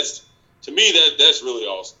think that's really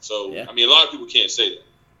awesome. So, I mean, a lot of people can't say that.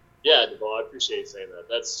 Yeah, Duvall, I appreciate you saying that.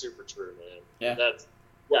 That's super true, man.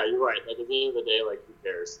 Yeah, you're right. Like, at the end of the day, like, who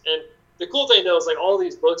cares? And the cool thing, though, is, like, all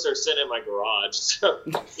these books are sitting in my garage. So,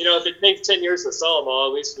 if it takes 10 years to sell them all,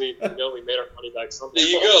 at least we made our money back someday. There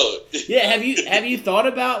you go. Yeah, have you thought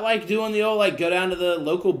about, like, doing the old, like, go down to the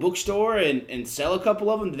local bookstore and sell a couple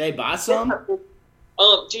of them? Do they buy some?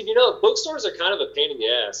 Dude, bookstores are kind of a pain in the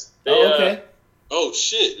ass. Okay. Oh,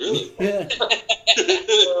 shit, really? Yeah.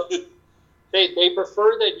 They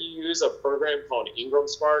prefer that you use a program called Ingram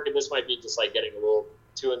Spark, and this might be just like getting a little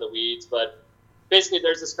too in the weeds, but basically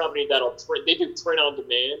there's this company they do print on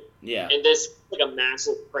demand. Yeah. And this is like a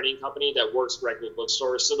massive printing company that works directly with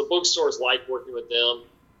bookstores. So the bookstores like working with them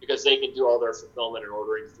because they can do all their fulfillment and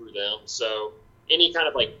ordering through them. So any kind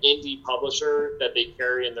of like indie publisher that they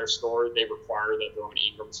carry in their store, they require that they're on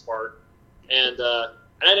Ingram Spark. And I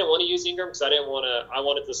didn't want to use Ingram because I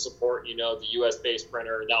wanted to support, the US-based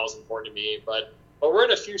printer, and that was important to me. But we're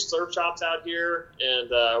in a few surf shops out here,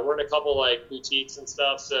 and we're in a couple like boutiques and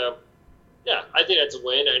stuff. So yeah, I think that's a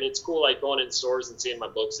win, and it's cool like going in stores and seeing my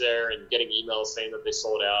books there and getting emails saying that they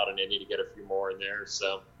sold out and they need to get a few more in there.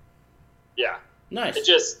 So yeah, nice. It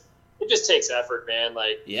just takes effort, man.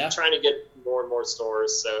 Like trying to get more and more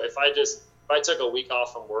stores. So if I took a week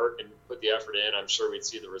off from work and put the effort in, I'm sure we'd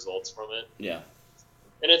see the results from it. Yeah.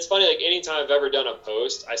 And it's funny, like anytime I've ever done a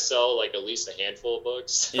post, I sell like at least a handful of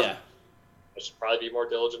books. Yeah. I should probably be more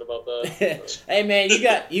diligent about that. Hey man,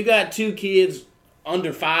 you got 2 kids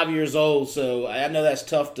under 5 years old, so I know that's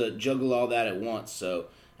tough to juggle all that at once. So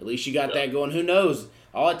At least you got that going. Who knows?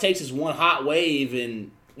 All it takes is one hot wave,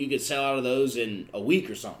 and you could sell out of those in a week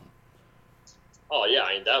or something. Oh yeah,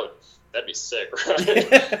 I mean that'd be sick, right? I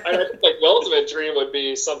think like the ultimate dream would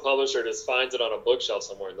be some publisher just finds it on a bookshelf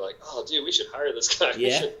somewhere and they're like, oh dude, we should hire this guy. Yeah.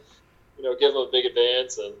 We should, give him a big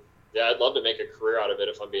advance, and I'd love to make a career out of it.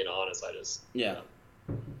 If I'm being honest,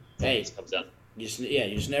 hey, it comes down. You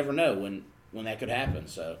just never know when that could happen.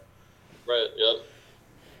 So. Right. Yep.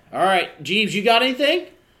 All right, Jeebs, you got anything?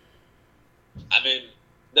 I mean,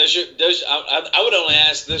 I would only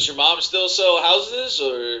ask, does your mom still sell houses,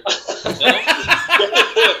 or no?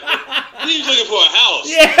 He's looking for a house.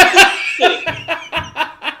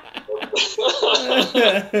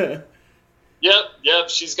 Yeah. Yep.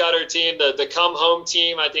 She's got her team, the Come Home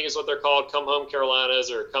team, I think is what they're called, Come Home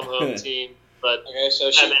Carolinas or Come Home team. But okay,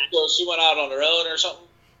 so she went out on her own or something?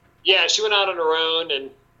 Yeah, she went out on her own,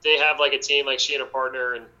 and they have like a team, like she and a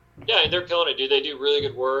partner, and yeah, they're killing it, dude. They do really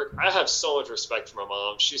good work. I have so much respect for my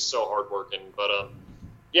mom. She's so hardworking. But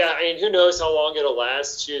yeah, I mean, who knows how long it'll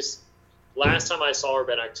last? Last time I saw her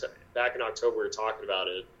back in October, we were talking about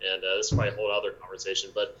it, and this is probably a whole other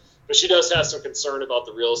conversation. But she does have some concern about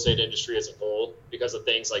the real estate industry as a whole because of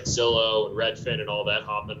things like Zillow and Redfin and all that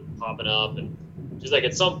popping up. And she's like,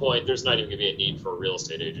 at some point, there's not even going to be a need for a real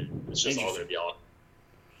estate agent. It's just all going to be all.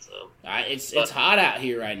 So it's hot out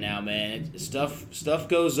here right now, man. Stuff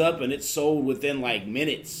goes up and it's sold within like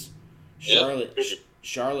minutes.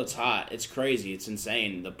 Charlotte's hot. It's crazy. It's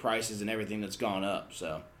insane. The prices and everything that's gone up.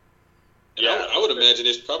 So. And I would imagine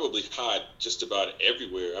it's probably hot just about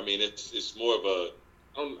everywhere. I mean, it's more of a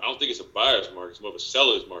I don't think it's a buyer's market. It's more of a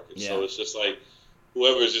seller's market. Yeah. So it's just like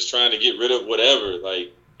whoever is just trying to get rid of whatever,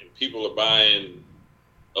 like, and people are buying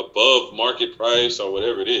above market price or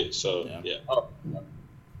whatever it is. So yeah. Oh,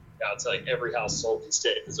 yeah, it's like every house sold these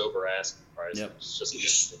days is over asking price. Yep. It's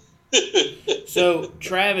just. So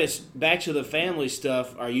Travis, back to the family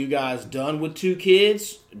stuff. Are you guys done with 2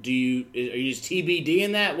 kids? Are you just TBD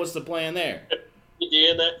in that? What's the plan there?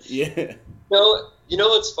 TBD in that? Yeah. No, you know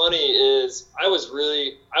what's funny is I was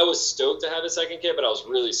stoked to have a second kid, but I was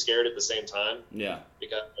really scared at the same time. Yeah.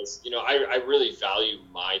 Because I really value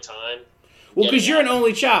my time. Well, because you're an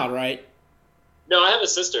only child, right? No, I have a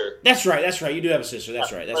sister. That's right. You do have a sister.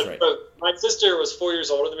 That's right. But my sister was 4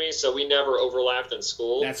 years older than me, so we never overlapped in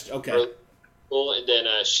school. That's okay. And then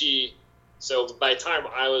so by the time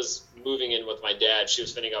I was moving in with my dad, she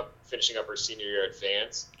was finishing up her senior year at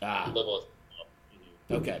Vance.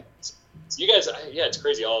 Okay. So you guys, it's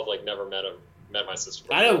crazy. All have like never met my sister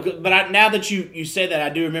before. I know, but now that you say that, I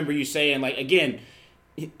do remember you saying, like, again,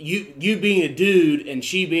 you being a dude and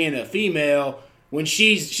she being a female. When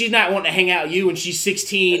she's not wanting to hang out with you when she's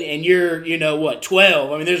 16 and you're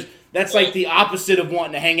 12. I mean, that's like the opposite of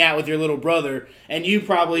wanting to hang out with your little brother. And you would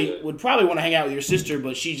probably want to hang out with your sister,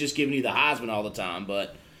 but she's just giving you the Heisman all the time.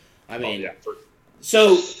 But I mean,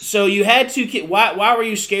 so you had 2 kids. Why were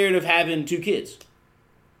you scared of having 2 kids?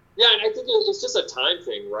 Yeah, and I think it's just a time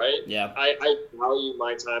thing, right? Yeah. I value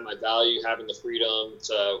my time. I value having the freedom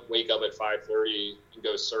to wake up at 5:30 and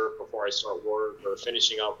go surf before I start work, or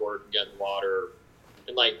finishing up work and getting water.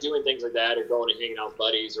 And like doing things like that, or going and hanging out with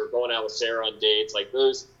buddies, or going out with Sarah on dates, like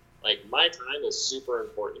those, like my time is super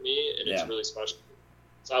important to me, and it's really special.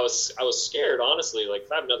 So I was scared, honestly. Like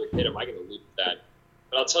if I have another kid, am I going to lose that?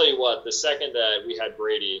 But I'll tell you what, the second that we had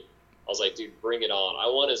Brady, I was like, dude, bring it on. I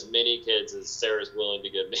want as many kids as Sarah's willing to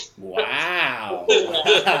give me. Wow.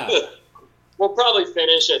 We'll probably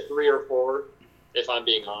finish at 3 or 4, if I'm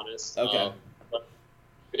being honest. Okay.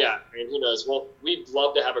 But yeah, I mean, who knows? Well, we'd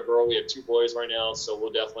love to have a girl. We have 2 boys right now, so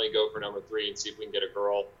we'll definitely go for number 3 and see if we can get a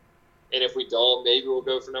girl. And if we don't, maybe we'll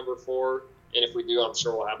go for number 4. And if we do, I'm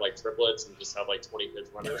sure we'll have like triplets and just have like 20 kids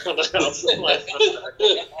running around the house.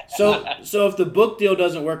 So if the book deal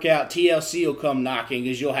doesn't work out, TLC will come knocking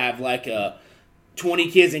because you'll have like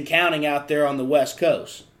 20 kids and counting out there on the West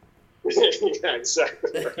Coast. Yeah,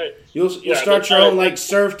 exactly. Right. You'll start your own like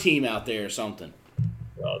surf team out there or something.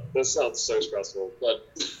 This sounds so stressful, but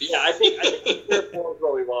yeah, I think 3 or 4 is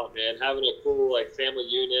what we want, man. Having a cool like family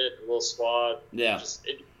unit, a little squad. Yeah.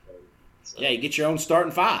 Yeah, you get your own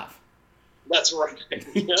starting 5. That's right.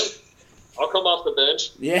 Yeah. I'll come off the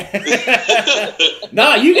bench. Yeah.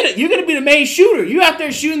 No, you're gonna be the main shooter. You out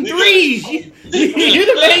there shooting threes. You're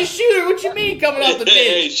the main shooter. What you mean coming off the bench?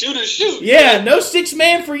 Hey, shooter, shoot. Yeah, no 6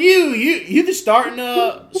 man for you. You the starting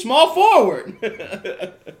small forward.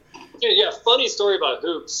 Yeah, funny story about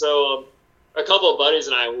hoops. So a couple of buddies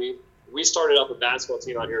and I, we started up a basketball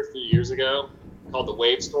team out here a few years ago called the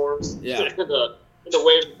Wave Storms. Yeah. The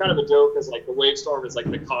Wave, kind of a joke, is like the Wave Storm is like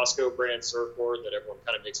the Costco brand surfboard that everyone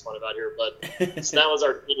kind of makes fun of out here. But so that was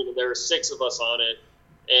our team, and there were 6 of us on it.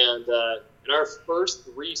 And in our first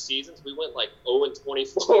 3 seasons, we went like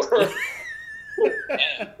 0-24.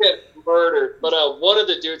 Get murdered. But one of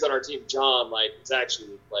the dudes on our team, John, like, is actually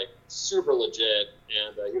like super legit,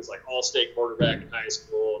 and he was like all-state quarterback in high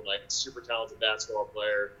school, and like super talented basketball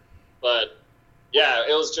player. But yeah,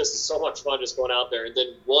 it was just so much fun just going out there. And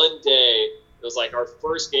then one day, it was like our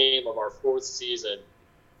first game of our 4th season.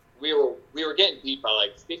 We were getting beat by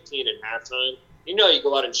like 15 at halftime. You know, you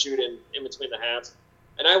go out and shoot in between the halves.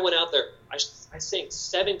 And I went out there. I sank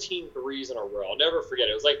 17 threes in a row. I'll never forget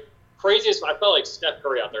it. It was like craziest. I felt like Steph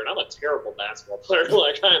Curry out there, and I'm a terrible basketball player.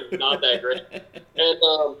 Like, I'm not that great.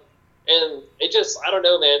 And it just, I don't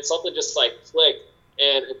know, man. Something just like clicked.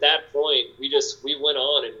 And at that point, we went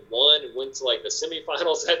on and won and went to like the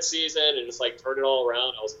semifinals that season and just like turned it all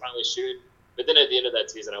around. I was finally shooting. But then at the end of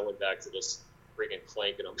that season, I went back to just freaking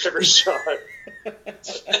clanking them every shot.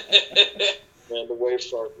 Man, the Wave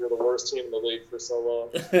Sharks, you're the worst team in the league for so long.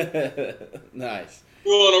 Nice.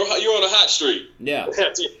 You're on a hot streak. Yeah.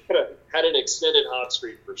 Had an extended hot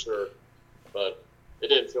streak for sure, but it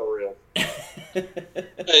didn't feel real. Hey,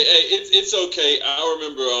 it's okay. I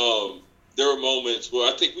remember there were moments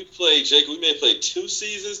where I think we may have played 2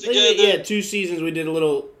 seasons together. Yeah, 2 seasons. We did a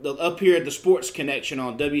little up here at the Sports Connection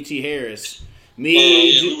on WT Harris.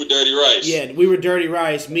 We were Dirty Rice. Yeah, we were Dirty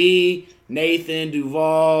Rice. Me, Nathan,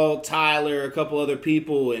 Duvall, Tyler, a couple other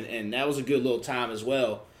people, and that was a good little time as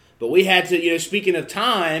well. But we had to, speaking of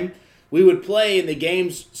time, we would play, and the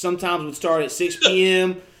games sometimes would start at 6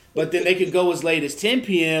 p.m., but then they could go as late as 10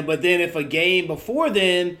 p.m., but then if a game before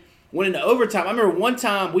then went into overtime, I remember one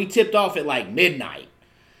time we tipped off at like midnight.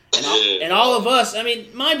 And all of us, I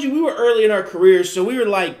mean, mind you, we were early in our careers, so we were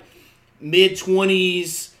like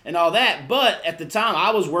mid-20s and all that. But at the time,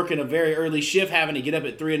 I was working a very early shift, having to get up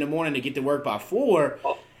at 3 in the morning to get to work by 4.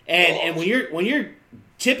 And when you're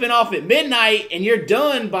tipping off at midnight and you're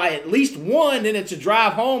done by at least 1, then it's a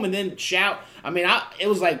drive home and then shout. I mean, it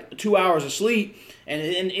was like 2 hours of sleep.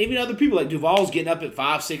 And even other people, like Duvall's getting up at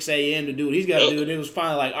 5, 6 a.m. to do what he's got to do. And it was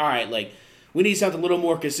finally like, all right, like, we need something a little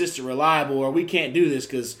more consistent, reliable, or we can't do this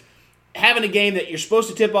because having a game that you're supposed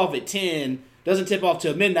to tip off at 10 doesn't tip off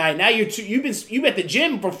till midnight. Now you've been at the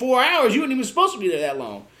gym for 4 hours. You weren't even supposed to be there that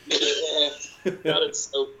long. God,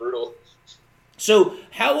 it's so brutal. So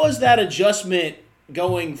how was that adjustment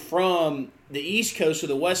going from the East Coast to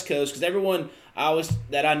the West Coast? Because everyone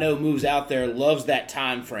that I know moves out there loves that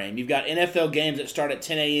time frame. You've got NFL games that start at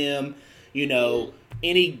 10 a.m.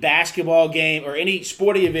 Any basketball game or any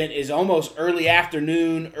sporting event is almost early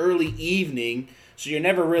afternoon, early evening. So you're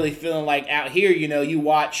never really feeling like out here, you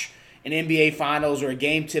watch an NBA Finals or a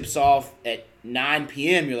game tips off at 9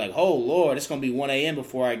 p.m. You're like, oh, Lord, it's going to be 1 a.m.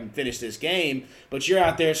 before I can finish this game. But you're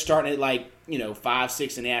out there starting at like, 5,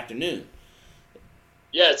 6 in the afternoon.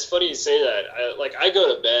 Yeah, it's funny you say that. I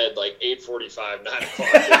go to bed like 8:45, 9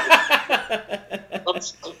 o'clock. I'm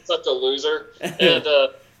such a loser. And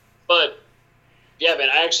but yeah, man,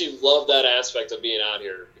 I actually love that aspect of being out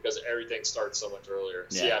here because everything starts so much earlier.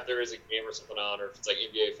 So yeah, if there is a game or something on, or if it's like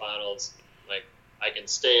NBA Finals, like I can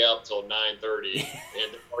stay up till 9:30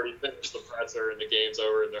 and they've already finished the presser and the game's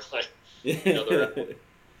over, and they're like,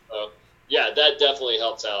 yeah, that definitely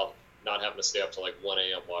helps out not having to stay up till like 1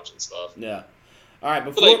 a.m. watching stuff. Yeah. All right,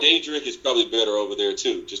 I feel like day drink is probably better over there,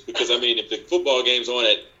 too. Just because, I mean, if the football game's on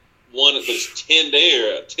at 1, but it's 10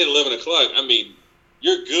 there, 10, 11 o'clock, I mean,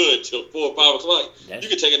 you're good till 4 or 5 o'clock. You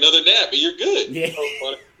can take another nap, and you're good. Yeah. So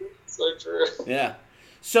funny. So true. Yeah.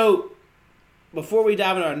 So, before we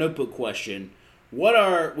dive into our notebook question,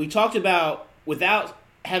 we talked about, without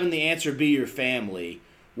having the answer be your family,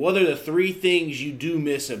 what are the 3 things you do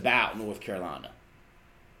miss about North Carolina?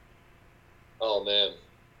 Oh, man.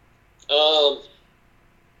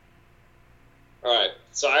 All right,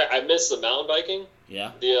 so I miss the mountain biking.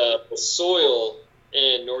 Yeah. The soil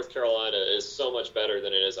in North Carolina is so much better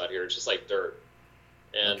than it is out here. It's just like dirt.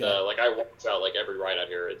 And I walked out like every ride out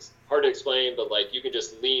here. It's hard to explain, but like you can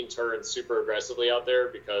just lean turn super aggressively out there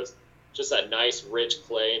because just that nice rich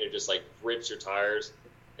clay and it just like rips your tires.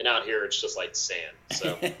 And out here it's just like sand.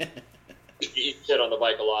 So you eat shit on the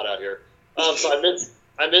bike a lot out here. So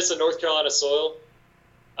I miss the North Carolina soil.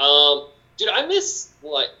 Dude, I miss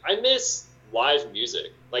live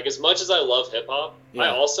music. Like, as much as I love hip-hop, I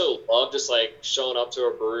also love just, like, showing up to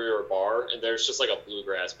a brewery or a bar, and there's just, like, a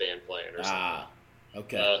bluegrass band playing or something. Ah,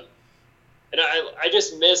 okay. And I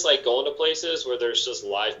just miss, like, going to places where there's just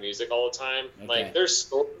live music all the time. Okay. Like, there's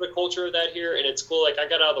sort of a culture of that here, and it's cool. Like, I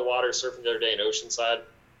got out of the water surfing the other day in Oceanside,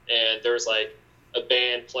 and there's, like, a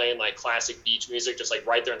band playing like classic beach music, just like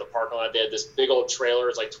right there in the parking lot. They had this big old trailer,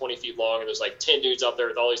 it's like 20 feet long, and there's like 10 dudes up there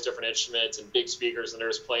with all these different instruments and big speakers, and they're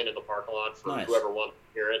just playing in the parking lot for whoever wants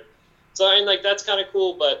to hear it. So I mean, like that's kind of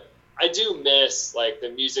cool, but I do miss like the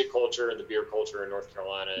music culture and the beer culture in North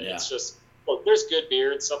Carolina. Yeah. It's just, well, there's good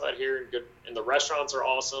beer and stuff out here, and the restaurants are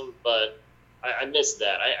awesome, but I miss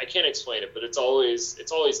that. I can't explain it, but it's always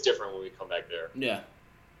different when we come back there. Yeah.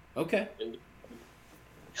 Okay. And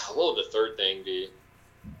what would the third thing be?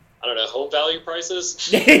 I don't know. Home value prices.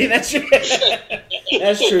 Hey, that's true.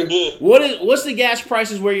 That's true. What's the gas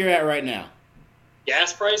prices where you're at right now?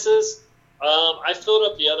 Gas prices? I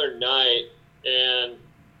filled up the other night, and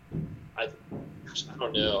I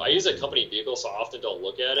don't know. I use a company vehicle, so I often don't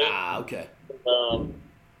look at it. Okay. But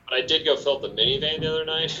I did go fill up the minivan the other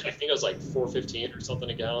night. I think it was like $4.15 or something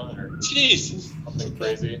a gallon, or Jesus, something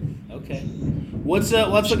crazy. Okay. What's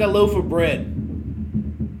like a loaf of bread?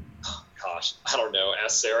 Gosh, I don't know.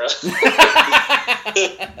 Ask Sarah.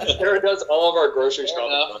 Sarah does all of our grocery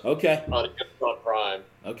shopping. Okay. On Prime.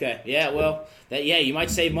 Okay. Yeah. Well, you might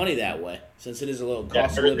save money that way since it is a little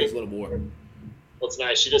cost of living is a little more. Well, it's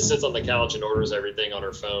nice. She just sits on the couch and orders everything on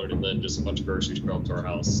her phone, and then just a bunch of groceries come up to her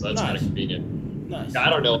house. So that's kind of convenient. Nice. I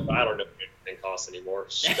don't know what anything costs anymore.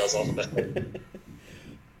 She does all of that.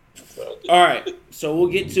 So. All right. So we'll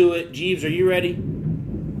get to it. Jeebs, are you ready?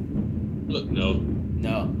 No.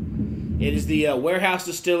 No. It is the Warehouse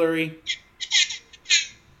Distillery.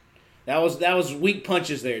 That was weak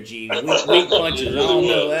punches there, Jeebs. Weak punches. I don't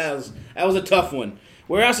know. That was a tough one.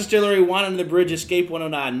 Warehouse Distillery, Wine Under the Bridge, Escape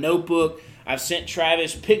 109 notebook. I've sent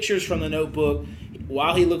Travis pictures from the notebook.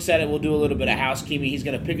 While he looks at it, we'll do a little bit of housekeeping. He's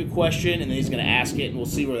going to pick a question, and then he's going to ask it, and we'll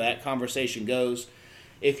see where that conversation goes.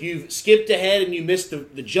 If you've skipped ahead and you missed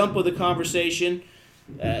the jump of the conversation,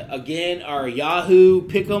 again, our Yahoo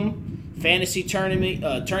Pick'em Fantasy Tourney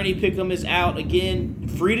Pick'em is out again.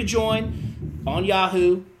 Free to join on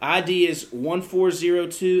Yahoo. ID is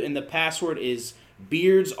 1402, and the password is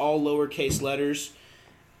Beards, all lowercase letters.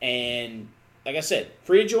 And like I said,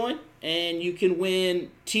 free to join. And you can win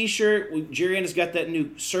T-shirt. Jerry has got that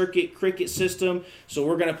new Circuit Cricket system, so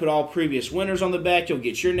we're going to put all previous winners on the back. You'll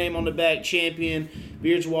get your name on the back, champion,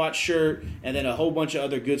 Beards Watch shirt, and then a whole bunch of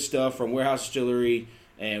other good stuff from Warehouse Distillery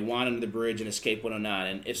and Wine Under the Bridge and Escape 109.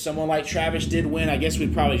 And if someone like Travis did win, I guess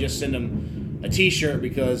we'd probably just send him a T-shirt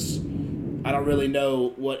because I don't really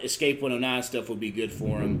know what Escape 109 stuff would be good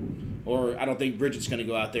for him. Or I don't think Bridget's going to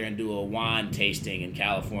go out there and do a wine tasting in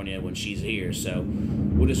California when she's here. So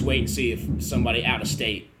we'll just wait and see if somebody out of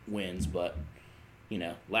state wins. But,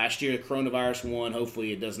 last year the coronavirus won.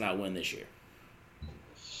 Hopefully it does not win this year.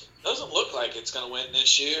 Doesn't look like it's going to win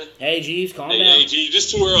this year. Hey, Jeebs, calm down. Hey, Jeebs, just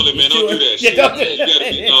too early, man. Don't do that shit. Don't do you got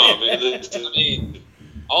to be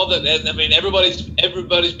man.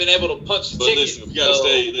 Everybody's been able to punch the ticket. Listen,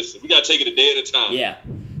 we got to take it a day at a time. Yeah.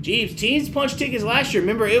 Jeebs, teams punched tickets last year.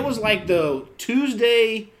 Remember, it was like the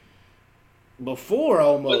Tuesday before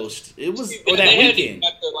almost. It was that weekend.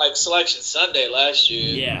 Like Selection Sunday last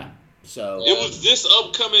year. Yeah. So it was this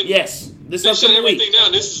upcoming. Yes, this upcoming week. Everything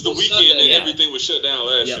down. This is the weekend that everything was shut down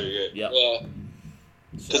last year. Yeah.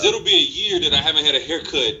 Because it'll be a year that I haven't had a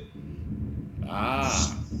haircut.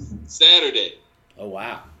 Saturday. Oh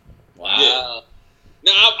wow. Yeah.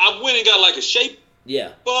 Now I went and got like a shape.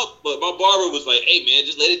 Yeah. But my barber was like, "Hey man,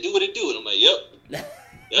 just let it do what it do." And I'm like,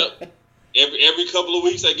 "Yep." Every couple of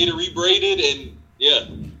weeks I get it rebraided, and yeah.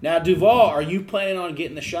 Now Duvall, are you planning on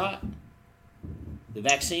getting the shot? The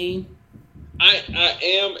vaccine? I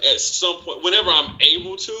am at some point whenever I'm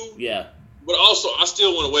able to. Yeah. But also I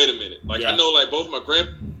still want to wait a minute. Like I know like both my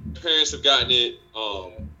grandparents have gotten it.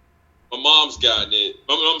 My mom's gotten it.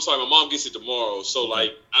 I'm sorry, my mom gets it tomorrow. So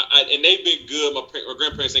like, and they've been good. My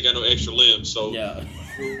grandparents ain't got no extra limbs, so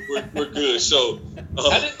we're good. So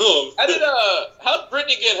how did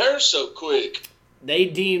Brittany get hers so quick? They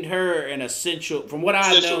deemed her an essential. From what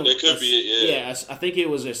I know, that could be it. Yeah, I think it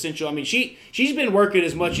was essential. I mean, she's been working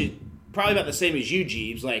as much as probably about the same as you,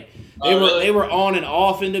 Jeebs. Like they were on and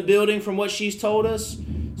off in the building from what she's told us.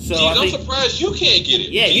 So Jeebs, I'm surprised you can't get it.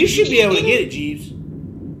 Yeah, you should be able to get it, Jeebs.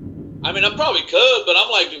 I mean, I probably could, but I'm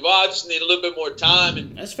like, I just need a little bit more time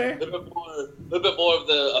and that's fair. A little bit more of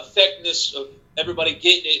the effectiveness of everybody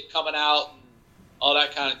getting it, coming out, and all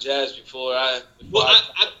that kind of jazz before I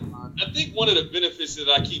think one of the benefits that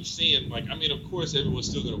I keep seeing, like, I mean, of course, everyone's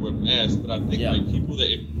still going to wear masks, but I think like people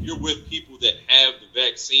that if you're with people that have the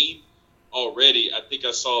vaccine already, I think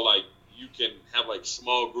I saw like you can have like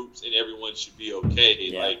small groups and everyone should be okay.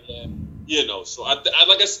 Yeah. Like, so I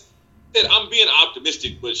like I said, I'm being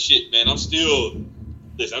optimistic, but shit, man, I'm still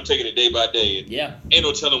listen, I'm taking it day by day. And ain't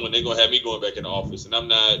no telling when they're going to have me going back in the office. And I'm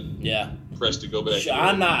not pressed to go back.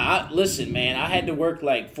 I'm not. Listen, man, I had to work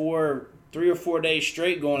like 3 or 4 days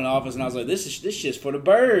straight going in the office, and I was like, this just for the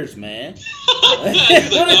birds, man. I'm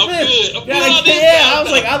good. I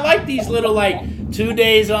was like, I like these little, like, 2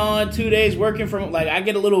 days on, 2 days working from, like, I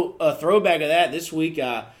get a little throwback of that. This week,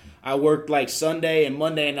 I worked, like, Sunday and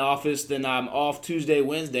Monday in the office, then I'm off Tuesday,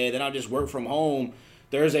 Wednesday, then I'll just work from home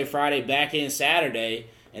Thursday, Friday, back in Saturday,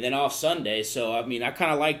 and then off Sunday. So, I mean, I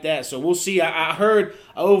kind of like that. So, we'll see. I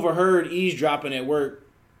overheard eavesdropping at work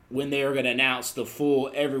when they were going to announce the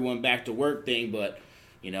full everyone back to work thing. But,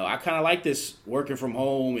 you know, I kind of like this working from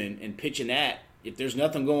home and pitching that. If there's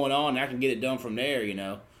nothing going on, I can get it done from there, you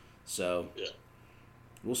know. So,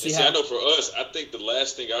 we'll see how. I know for us, I think the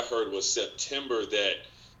last thing I heard was September that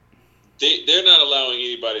they're not allowing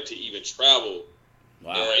anybody to even travel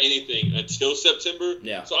or anything until September.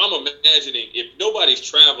 Yeah. So I'm imagining if nobody's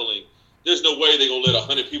traveling, there's no way they're going to let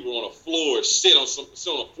 100 people on a floor sit on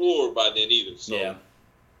a floor by then either. So. Yeah.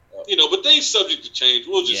 You know, but things subject to change.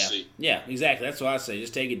 We'll just see. Yeah, exactly. That's what I say.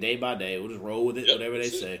 Just take it day by day. We'll just roll with it, whatever they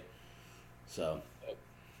say. So,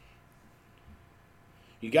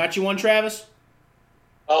 you got you one, Travis?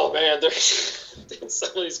 Oh man, some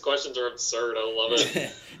of these questions are absurd. I love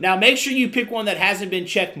it. Now, make sure you pick one that hasn't been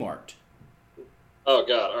checkmarked. Oh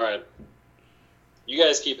God! All right. You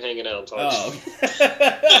guys keep hanging out and talking.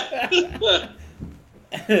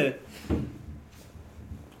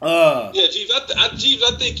 Jeebs,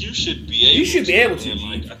 I think you should be able to. You should be able to.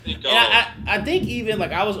 Like, I think even,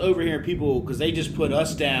 like, I was overhearing people, because they just put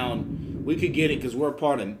us down, we could get it because we're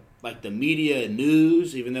part of, like, the media and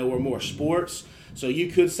news, even though we're more sports. So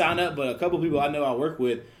you could sign up, but a couple people I know I work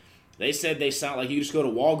with, they said they sound like you just go to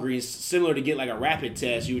Walgreens, similar to get, like, a rapid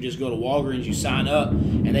test. You would just go to Walgreens, you sign up,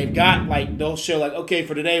 and they've got, like, they'll show, like, okay,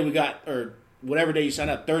 for today we got, or whatever day you sign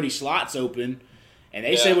up, 30 slots open. And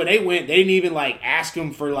they said when they went, they didn't even, like, ask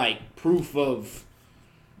them for, like, proof of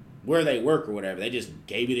where they work or whatever. They just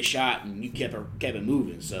gave you the shot, and you kept it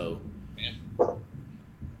moving. So, I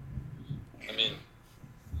mean,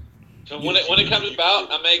 when it comes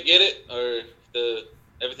about, I may get it, or if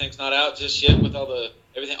everything's not out just yet with all the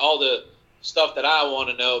stuff that I want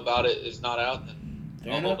to know about it is not out,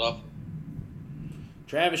 then I'll hold off.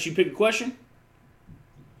 Travis, you pick a question?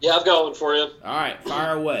 Yeah, I've got one for you. All right,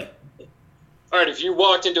 fire away. All right, if you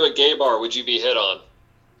walked into a gay bar, would you be hit on?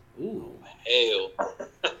 Ooh. Hell.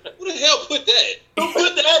 Who the hell put that? Who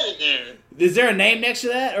put that in there? Is there a name next to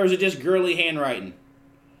that, or is it just girly handwriting?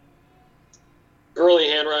 Girly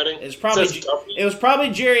handwriting? It was probably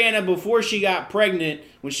Jerriana before she got pregnant,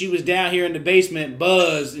 when she was down here in the basement,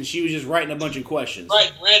 buzzed, and she was just writing a bunch of questions.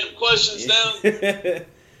 Writing random questions down?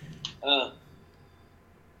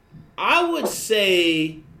 I would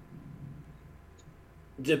say,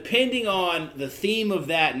 depending on the theme of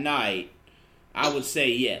that night, I would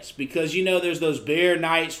say yes. Because, you know, there's those beer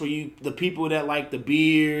nights where the people that like the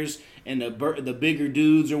beers and the bigger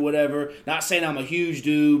dudes or whatever, not saying I'm a huge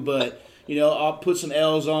dude, but, you know, I'll put some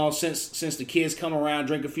L's on since the kids come around,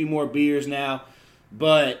 drink a few more beers now.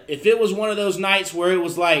 But if it was one of those nights where it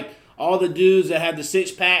was like all the dudes that had the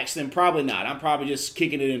 6-packs, then probably not. I'm probably just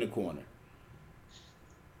kicking it in the corner.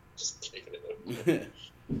 Just kicking it in the corner.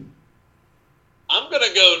 I'm going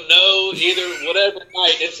to go no either whatever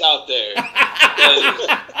night it's out there.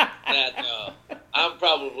 No, I'm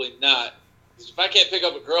probably not. Because if I can't pick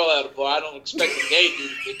up a girl at a bar, I don't expect a gay dude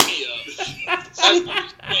to pick me up.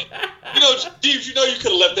 You know, Jeebs, you know you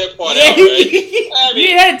could have left that part out, right? I mean,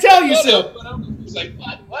 you had to tell yourself. But I'm just like,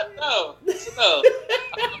 what? No. No.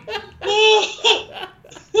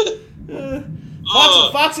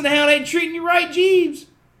 Fox and the Hound ain't treating you right, Jeebs.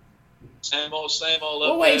 Same old.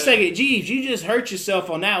 Well, wait a second, Jeebs. You just hurt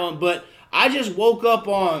yourself on that one. But I just woke up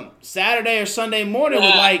on Saturday or Sunday morning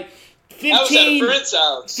with like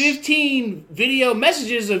 15 video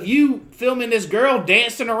messages of you filming this girl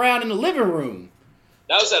dancing around in the living room.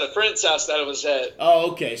 That was at a friend's house that I was at.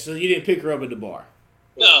 Oh, okay. So you didn't pick her up at the bar?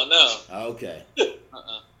 No. Okay.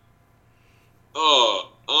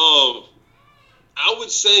 I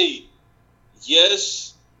would say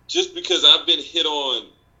yes, just because I've been hit on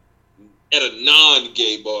at a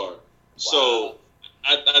non-gay bar. Wow. So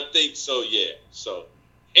I think so, yeah. So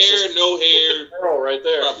hair, no hair. Girl right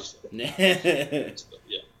there. Probably so.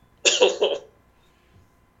 Yeah.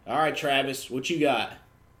 All right, Travis, what you got?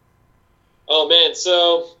 Oh, man,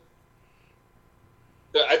 so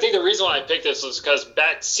I think the reason why I picked this was because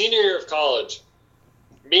back senior year of college,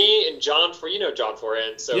 me and John, you know John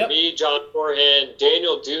Forehand. So yep. Me, John Forehand,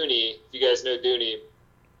 Daniel Dooney, if you guys know Dooney,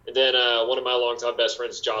 and then one of my longtime best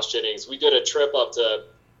friends, Josh Jennings. We did a trip up to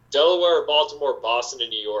Delaware, Baltimore, Boston, and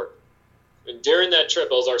New York. And during that trip,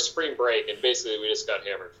 it was our spring break, and basically we just got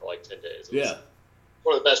hammered for like 10 days. It was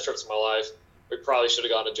one of the best trips of my life. We probably should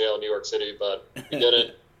have gone to jail in New York City, but we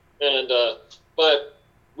didn't. And but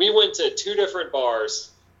we went to 2 different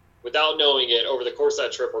bars without knowing it over the course of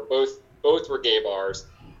that trip. Where both were gay bars,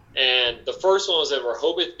 and the first one was in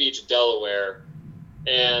Rehoboth Beach, Delaware,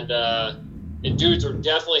 and dudes were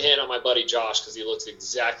definitely hitting on my buddy Josh because he looks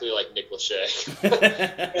exactly like Nick Lachey.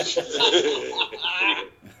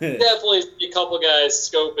 Definitely see a couple guys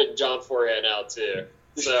scoping John Forehand out too.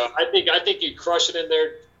 So I think you crush it in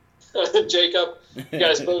there, Jacob. You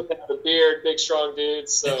guys both have the beard, big strong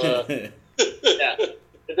dudes. So yeah.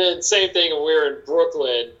 And then same thing when we were in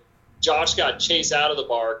Brooklyn. Josh got chased out of the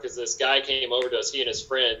bar because this guy came over to us, he and his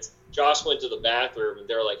friends. Josh went to the bathroom, and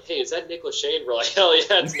they were like, hey, is that Nick Lachey? And we're like, hell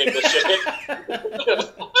yeah, it's Nick Lachey.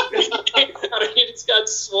 He just got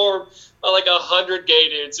swarmed by like 100 gay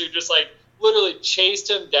dudes who just like literally chased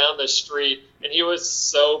him down the street, and he was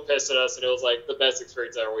so pissed at us, and it was like the best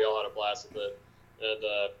experience ever. We all had a blast with it. And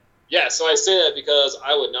yeah, so I say that because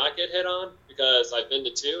I would not get hit on because I've been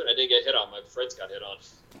to 2, and I didn't get hit on. My friends got hit on.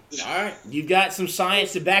 All right. You've got some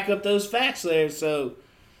science to back up those facts there, so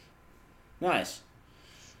nice.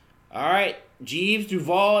 All right. Jeebs,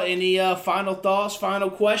 Duvall, any final thoughts, final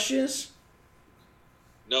questions?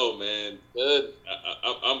 No, man. Good.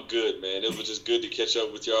 I'm good, man. It was just good to catch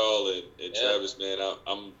up with y'all and Travis, man.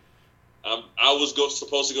 I was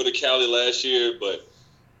supposed to go to Cali last year, but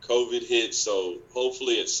COVID hit, so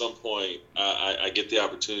hopefully at some point I get the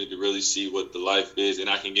opportunity to really see what the life is, and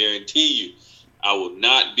I can guarantee you I will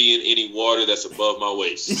not be in any water that's above my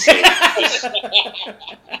waist.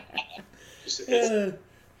 So,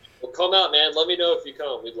 well, come out, man. Let me know if you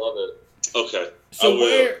come. We'd love it. Okay. So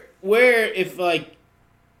where if like,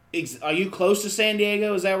 are you close to San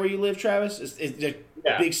Diego? Is that where you live, Travis? Is the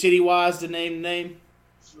big city wise the name?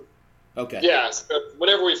 Okay. Yeah. So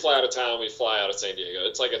whenever we fly out of town, we fly out of San Diego.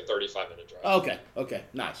 It's like a 35-minute drive. Okay.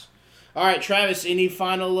 Nice. All right, Travis. Any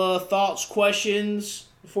final thoughts, questions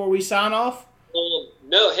before we sign off?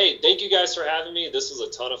 No. Hey, thank you guys for having me. This was a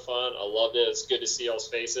ton of fun. I loved it. It's good to see y'all's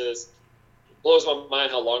faces. It blows my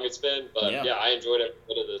mind how long it's been, but yeah I enjoyed every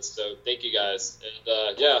bit of this. So thank you guys.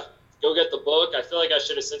 And go get the book. I feel like I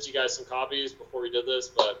should have sent you guys some copies before we did this,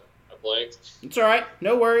 but I blanked. It's all right.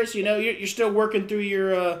 No worries. You know, you're still working through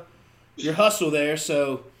your hustle there,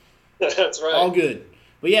 so that's right. All good.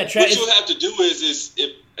 But yeah, what you'll have to do is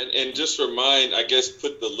just remind, I guess,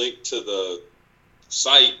 put the link to the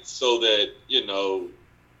site so that, you know,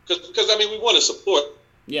 because I mean, we want to support.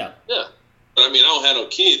 Yeah. But I mean, I don't have no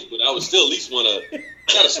kids, but I would still at least want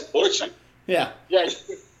to support you. Yeah. You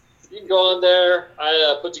can go on there.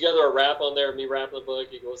 I put together a rap on there, me rapping the book.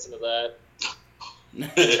 You can listen to that.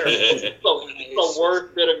 It's the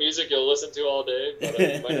worst bit of music you'll listen to all day. But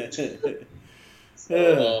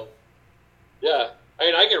I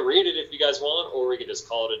mean, I can read it if you guys want, or we can just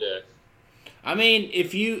call it a day. I mean,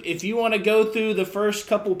 if you want to go through the first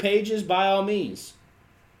couple pages, by all means.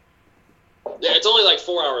 Yeah, it's only like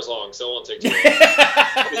 4 hours long, so it won't take too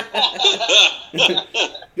long.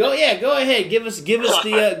 Go ahead. Give us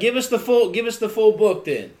the full book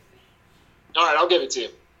then. All right, I'll give it to you.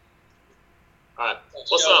 All right,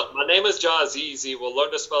 what's up? My name is Jawzeezy. We'll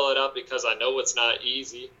learn to spell it out because I know it's not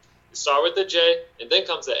easy. You start with the J, and then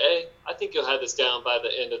comes the A. I think you'll have this down by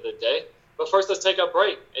the end of the day. But first, let's take a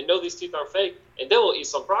break and know these teeth aren't fake. And then we'll eat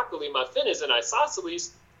some broccoli. My fin is an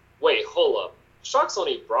isosceles. Wait, hold up. Sharks don't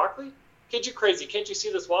eat broccoli? Kid, you crazy. Can't you see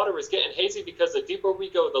this water is getting hazy? Because the deeper we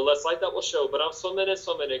go, the less light that will show. But I'm swimming and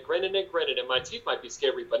grinning, and my teeth might be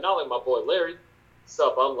scary, but not like my boy Larry.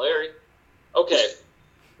 Sup, I'm Larry. Okay,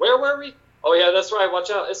 where were we? Oh, yeah, that's right. Watch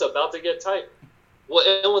out. It's about to get tight. We'll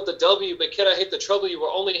end with the W, but kid, I hate the trouble. You were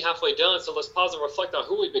only halfway done, so let's pause and reflect on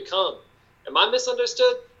who we become. Am I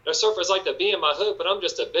misunderstood? The surfers like to be in my hood, but I'm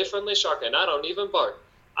just a big friendly shark, and I don't even bark.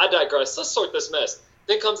 I digress. Let's sort this mess.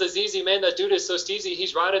 Then comes Azizi, man, that dude is so steezy.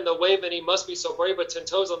 He's riding the wave, and he must be so brave, but 10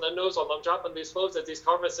 toes on the nose while I'm dropping these flows as these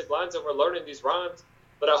carving lines, and we're learning these rhymes.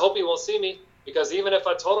 But I hope he won't see me, because even if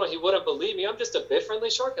I told him, he wouldn't believe me. I'm just a big friendly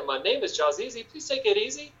shark, and my name is Jawzeezy. Please take it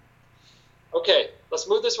easy. Okay, let's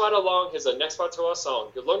move this right along. Here's the next part to our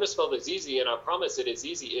song. You'll learn to spell the ZZ, and I promise it is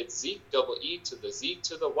easy. It's Z-double-E to the Z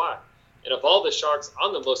to the Y. And of all the sharks,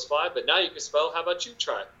 I'm the most fly, but now you can spell. How about you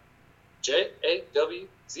try?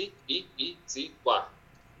 Jawzeezy.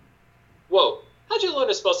 Whoa, how'd you learn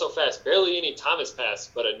to spell so fast? Barely any time has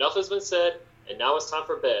passed, but enough has been said, and now it's time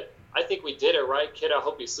for bed. I think we did it right, kid. I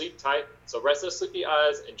hope you sleep tight. So rest those sleepy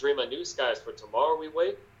eyes and dream of new skies, for tomorrow we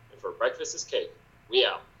wake, and for breakfast is cake. We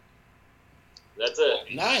out. That's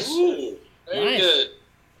it. Nice. Ooh, very good.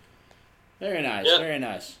 Very nice. Yeah. Very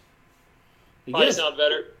nice. Probably sound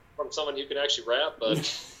better from someone who can actually rap, but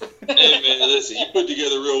Hey man, listen, you put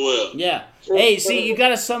together real well. Yeah. Hey, see, you got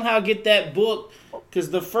to somehow get that book,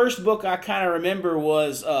 because the first book I kind of remember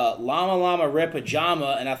was Llama Llama Red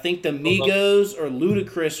Pajama, and I think the Migos or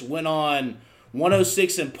Ludacris went on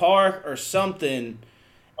 106 in Park or something,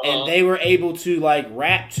 and they were able to like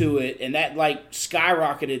rap to it, and that like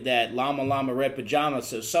skyrocketed that Llama Llama Red Pajama.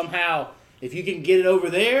 So somehow, if you can get it over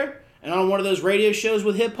there and on one of those radio shows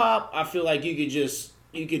with hip hop, I feel like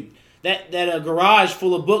that garage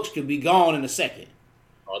full of books could be gone in a second.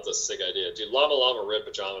 Oh, that's a sick idea, dude. Llama Llama Red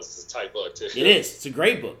Pajamas is a tight book too. It is. It's a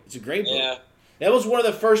great book. Yeah. That was one of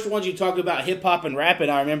the first ones you talked about hip hop and rapping.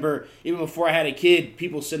 I remember even before I had a kid,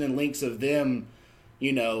 people sending links of them.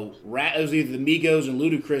 You know, it was either the Migos and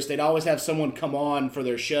Ludacris. They'd always have someone come on for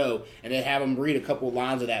their show, and they'd have them read a couple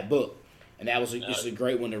lines of that book, and that was just a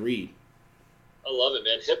great one to read. I love it,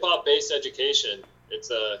 man. Hip hop based education. It's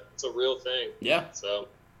a real thing. Yeah. So,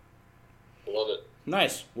 I love it.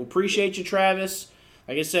 Nice. Well, appreciate you, Travis.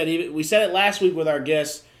 Like I said, we said it last week with our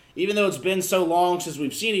guests. Even though it's been so long since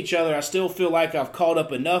we've seen each other, I still feel like I've caught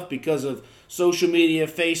up enough because of social media,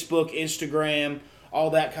 Facebook, Instagram, all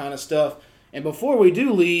that kind of stuff. And before we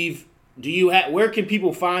do leave, where can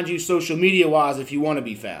people find you social media wise if you want to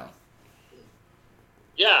be found?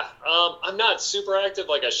 Yeah, I'm not super active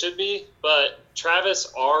like I should be, but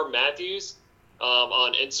Travis R. Mathews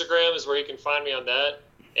on Instagram is where you can find me on that,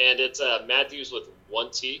 and it's Mathews with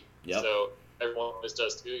 1 T. Yep. So everyone always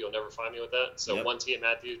does too. You'll never find me with that. So Yep. 1 T and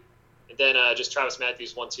Mathews, and then just Travis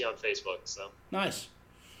Mathews 1 T on Facebook. So Nice.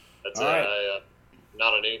 that's All it. right.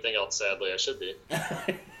 Not on anything else, sadly. I should be.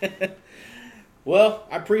 Well,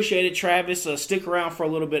 I appreciate it, Travis. Stick around for a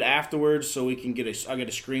little bit afterwards so we can I'll get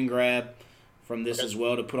a screen grab from this as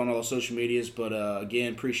well to put on all the social medias. But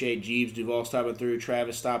again, appreciate Jeebs, Duvall stopping through,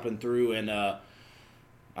 Travis stopping through, and I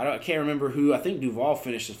can't remember who. I think Duvall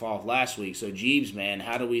finished us off last week. So Jeebs, man,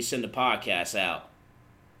 how do we send the podcast out?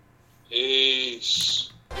 Peace.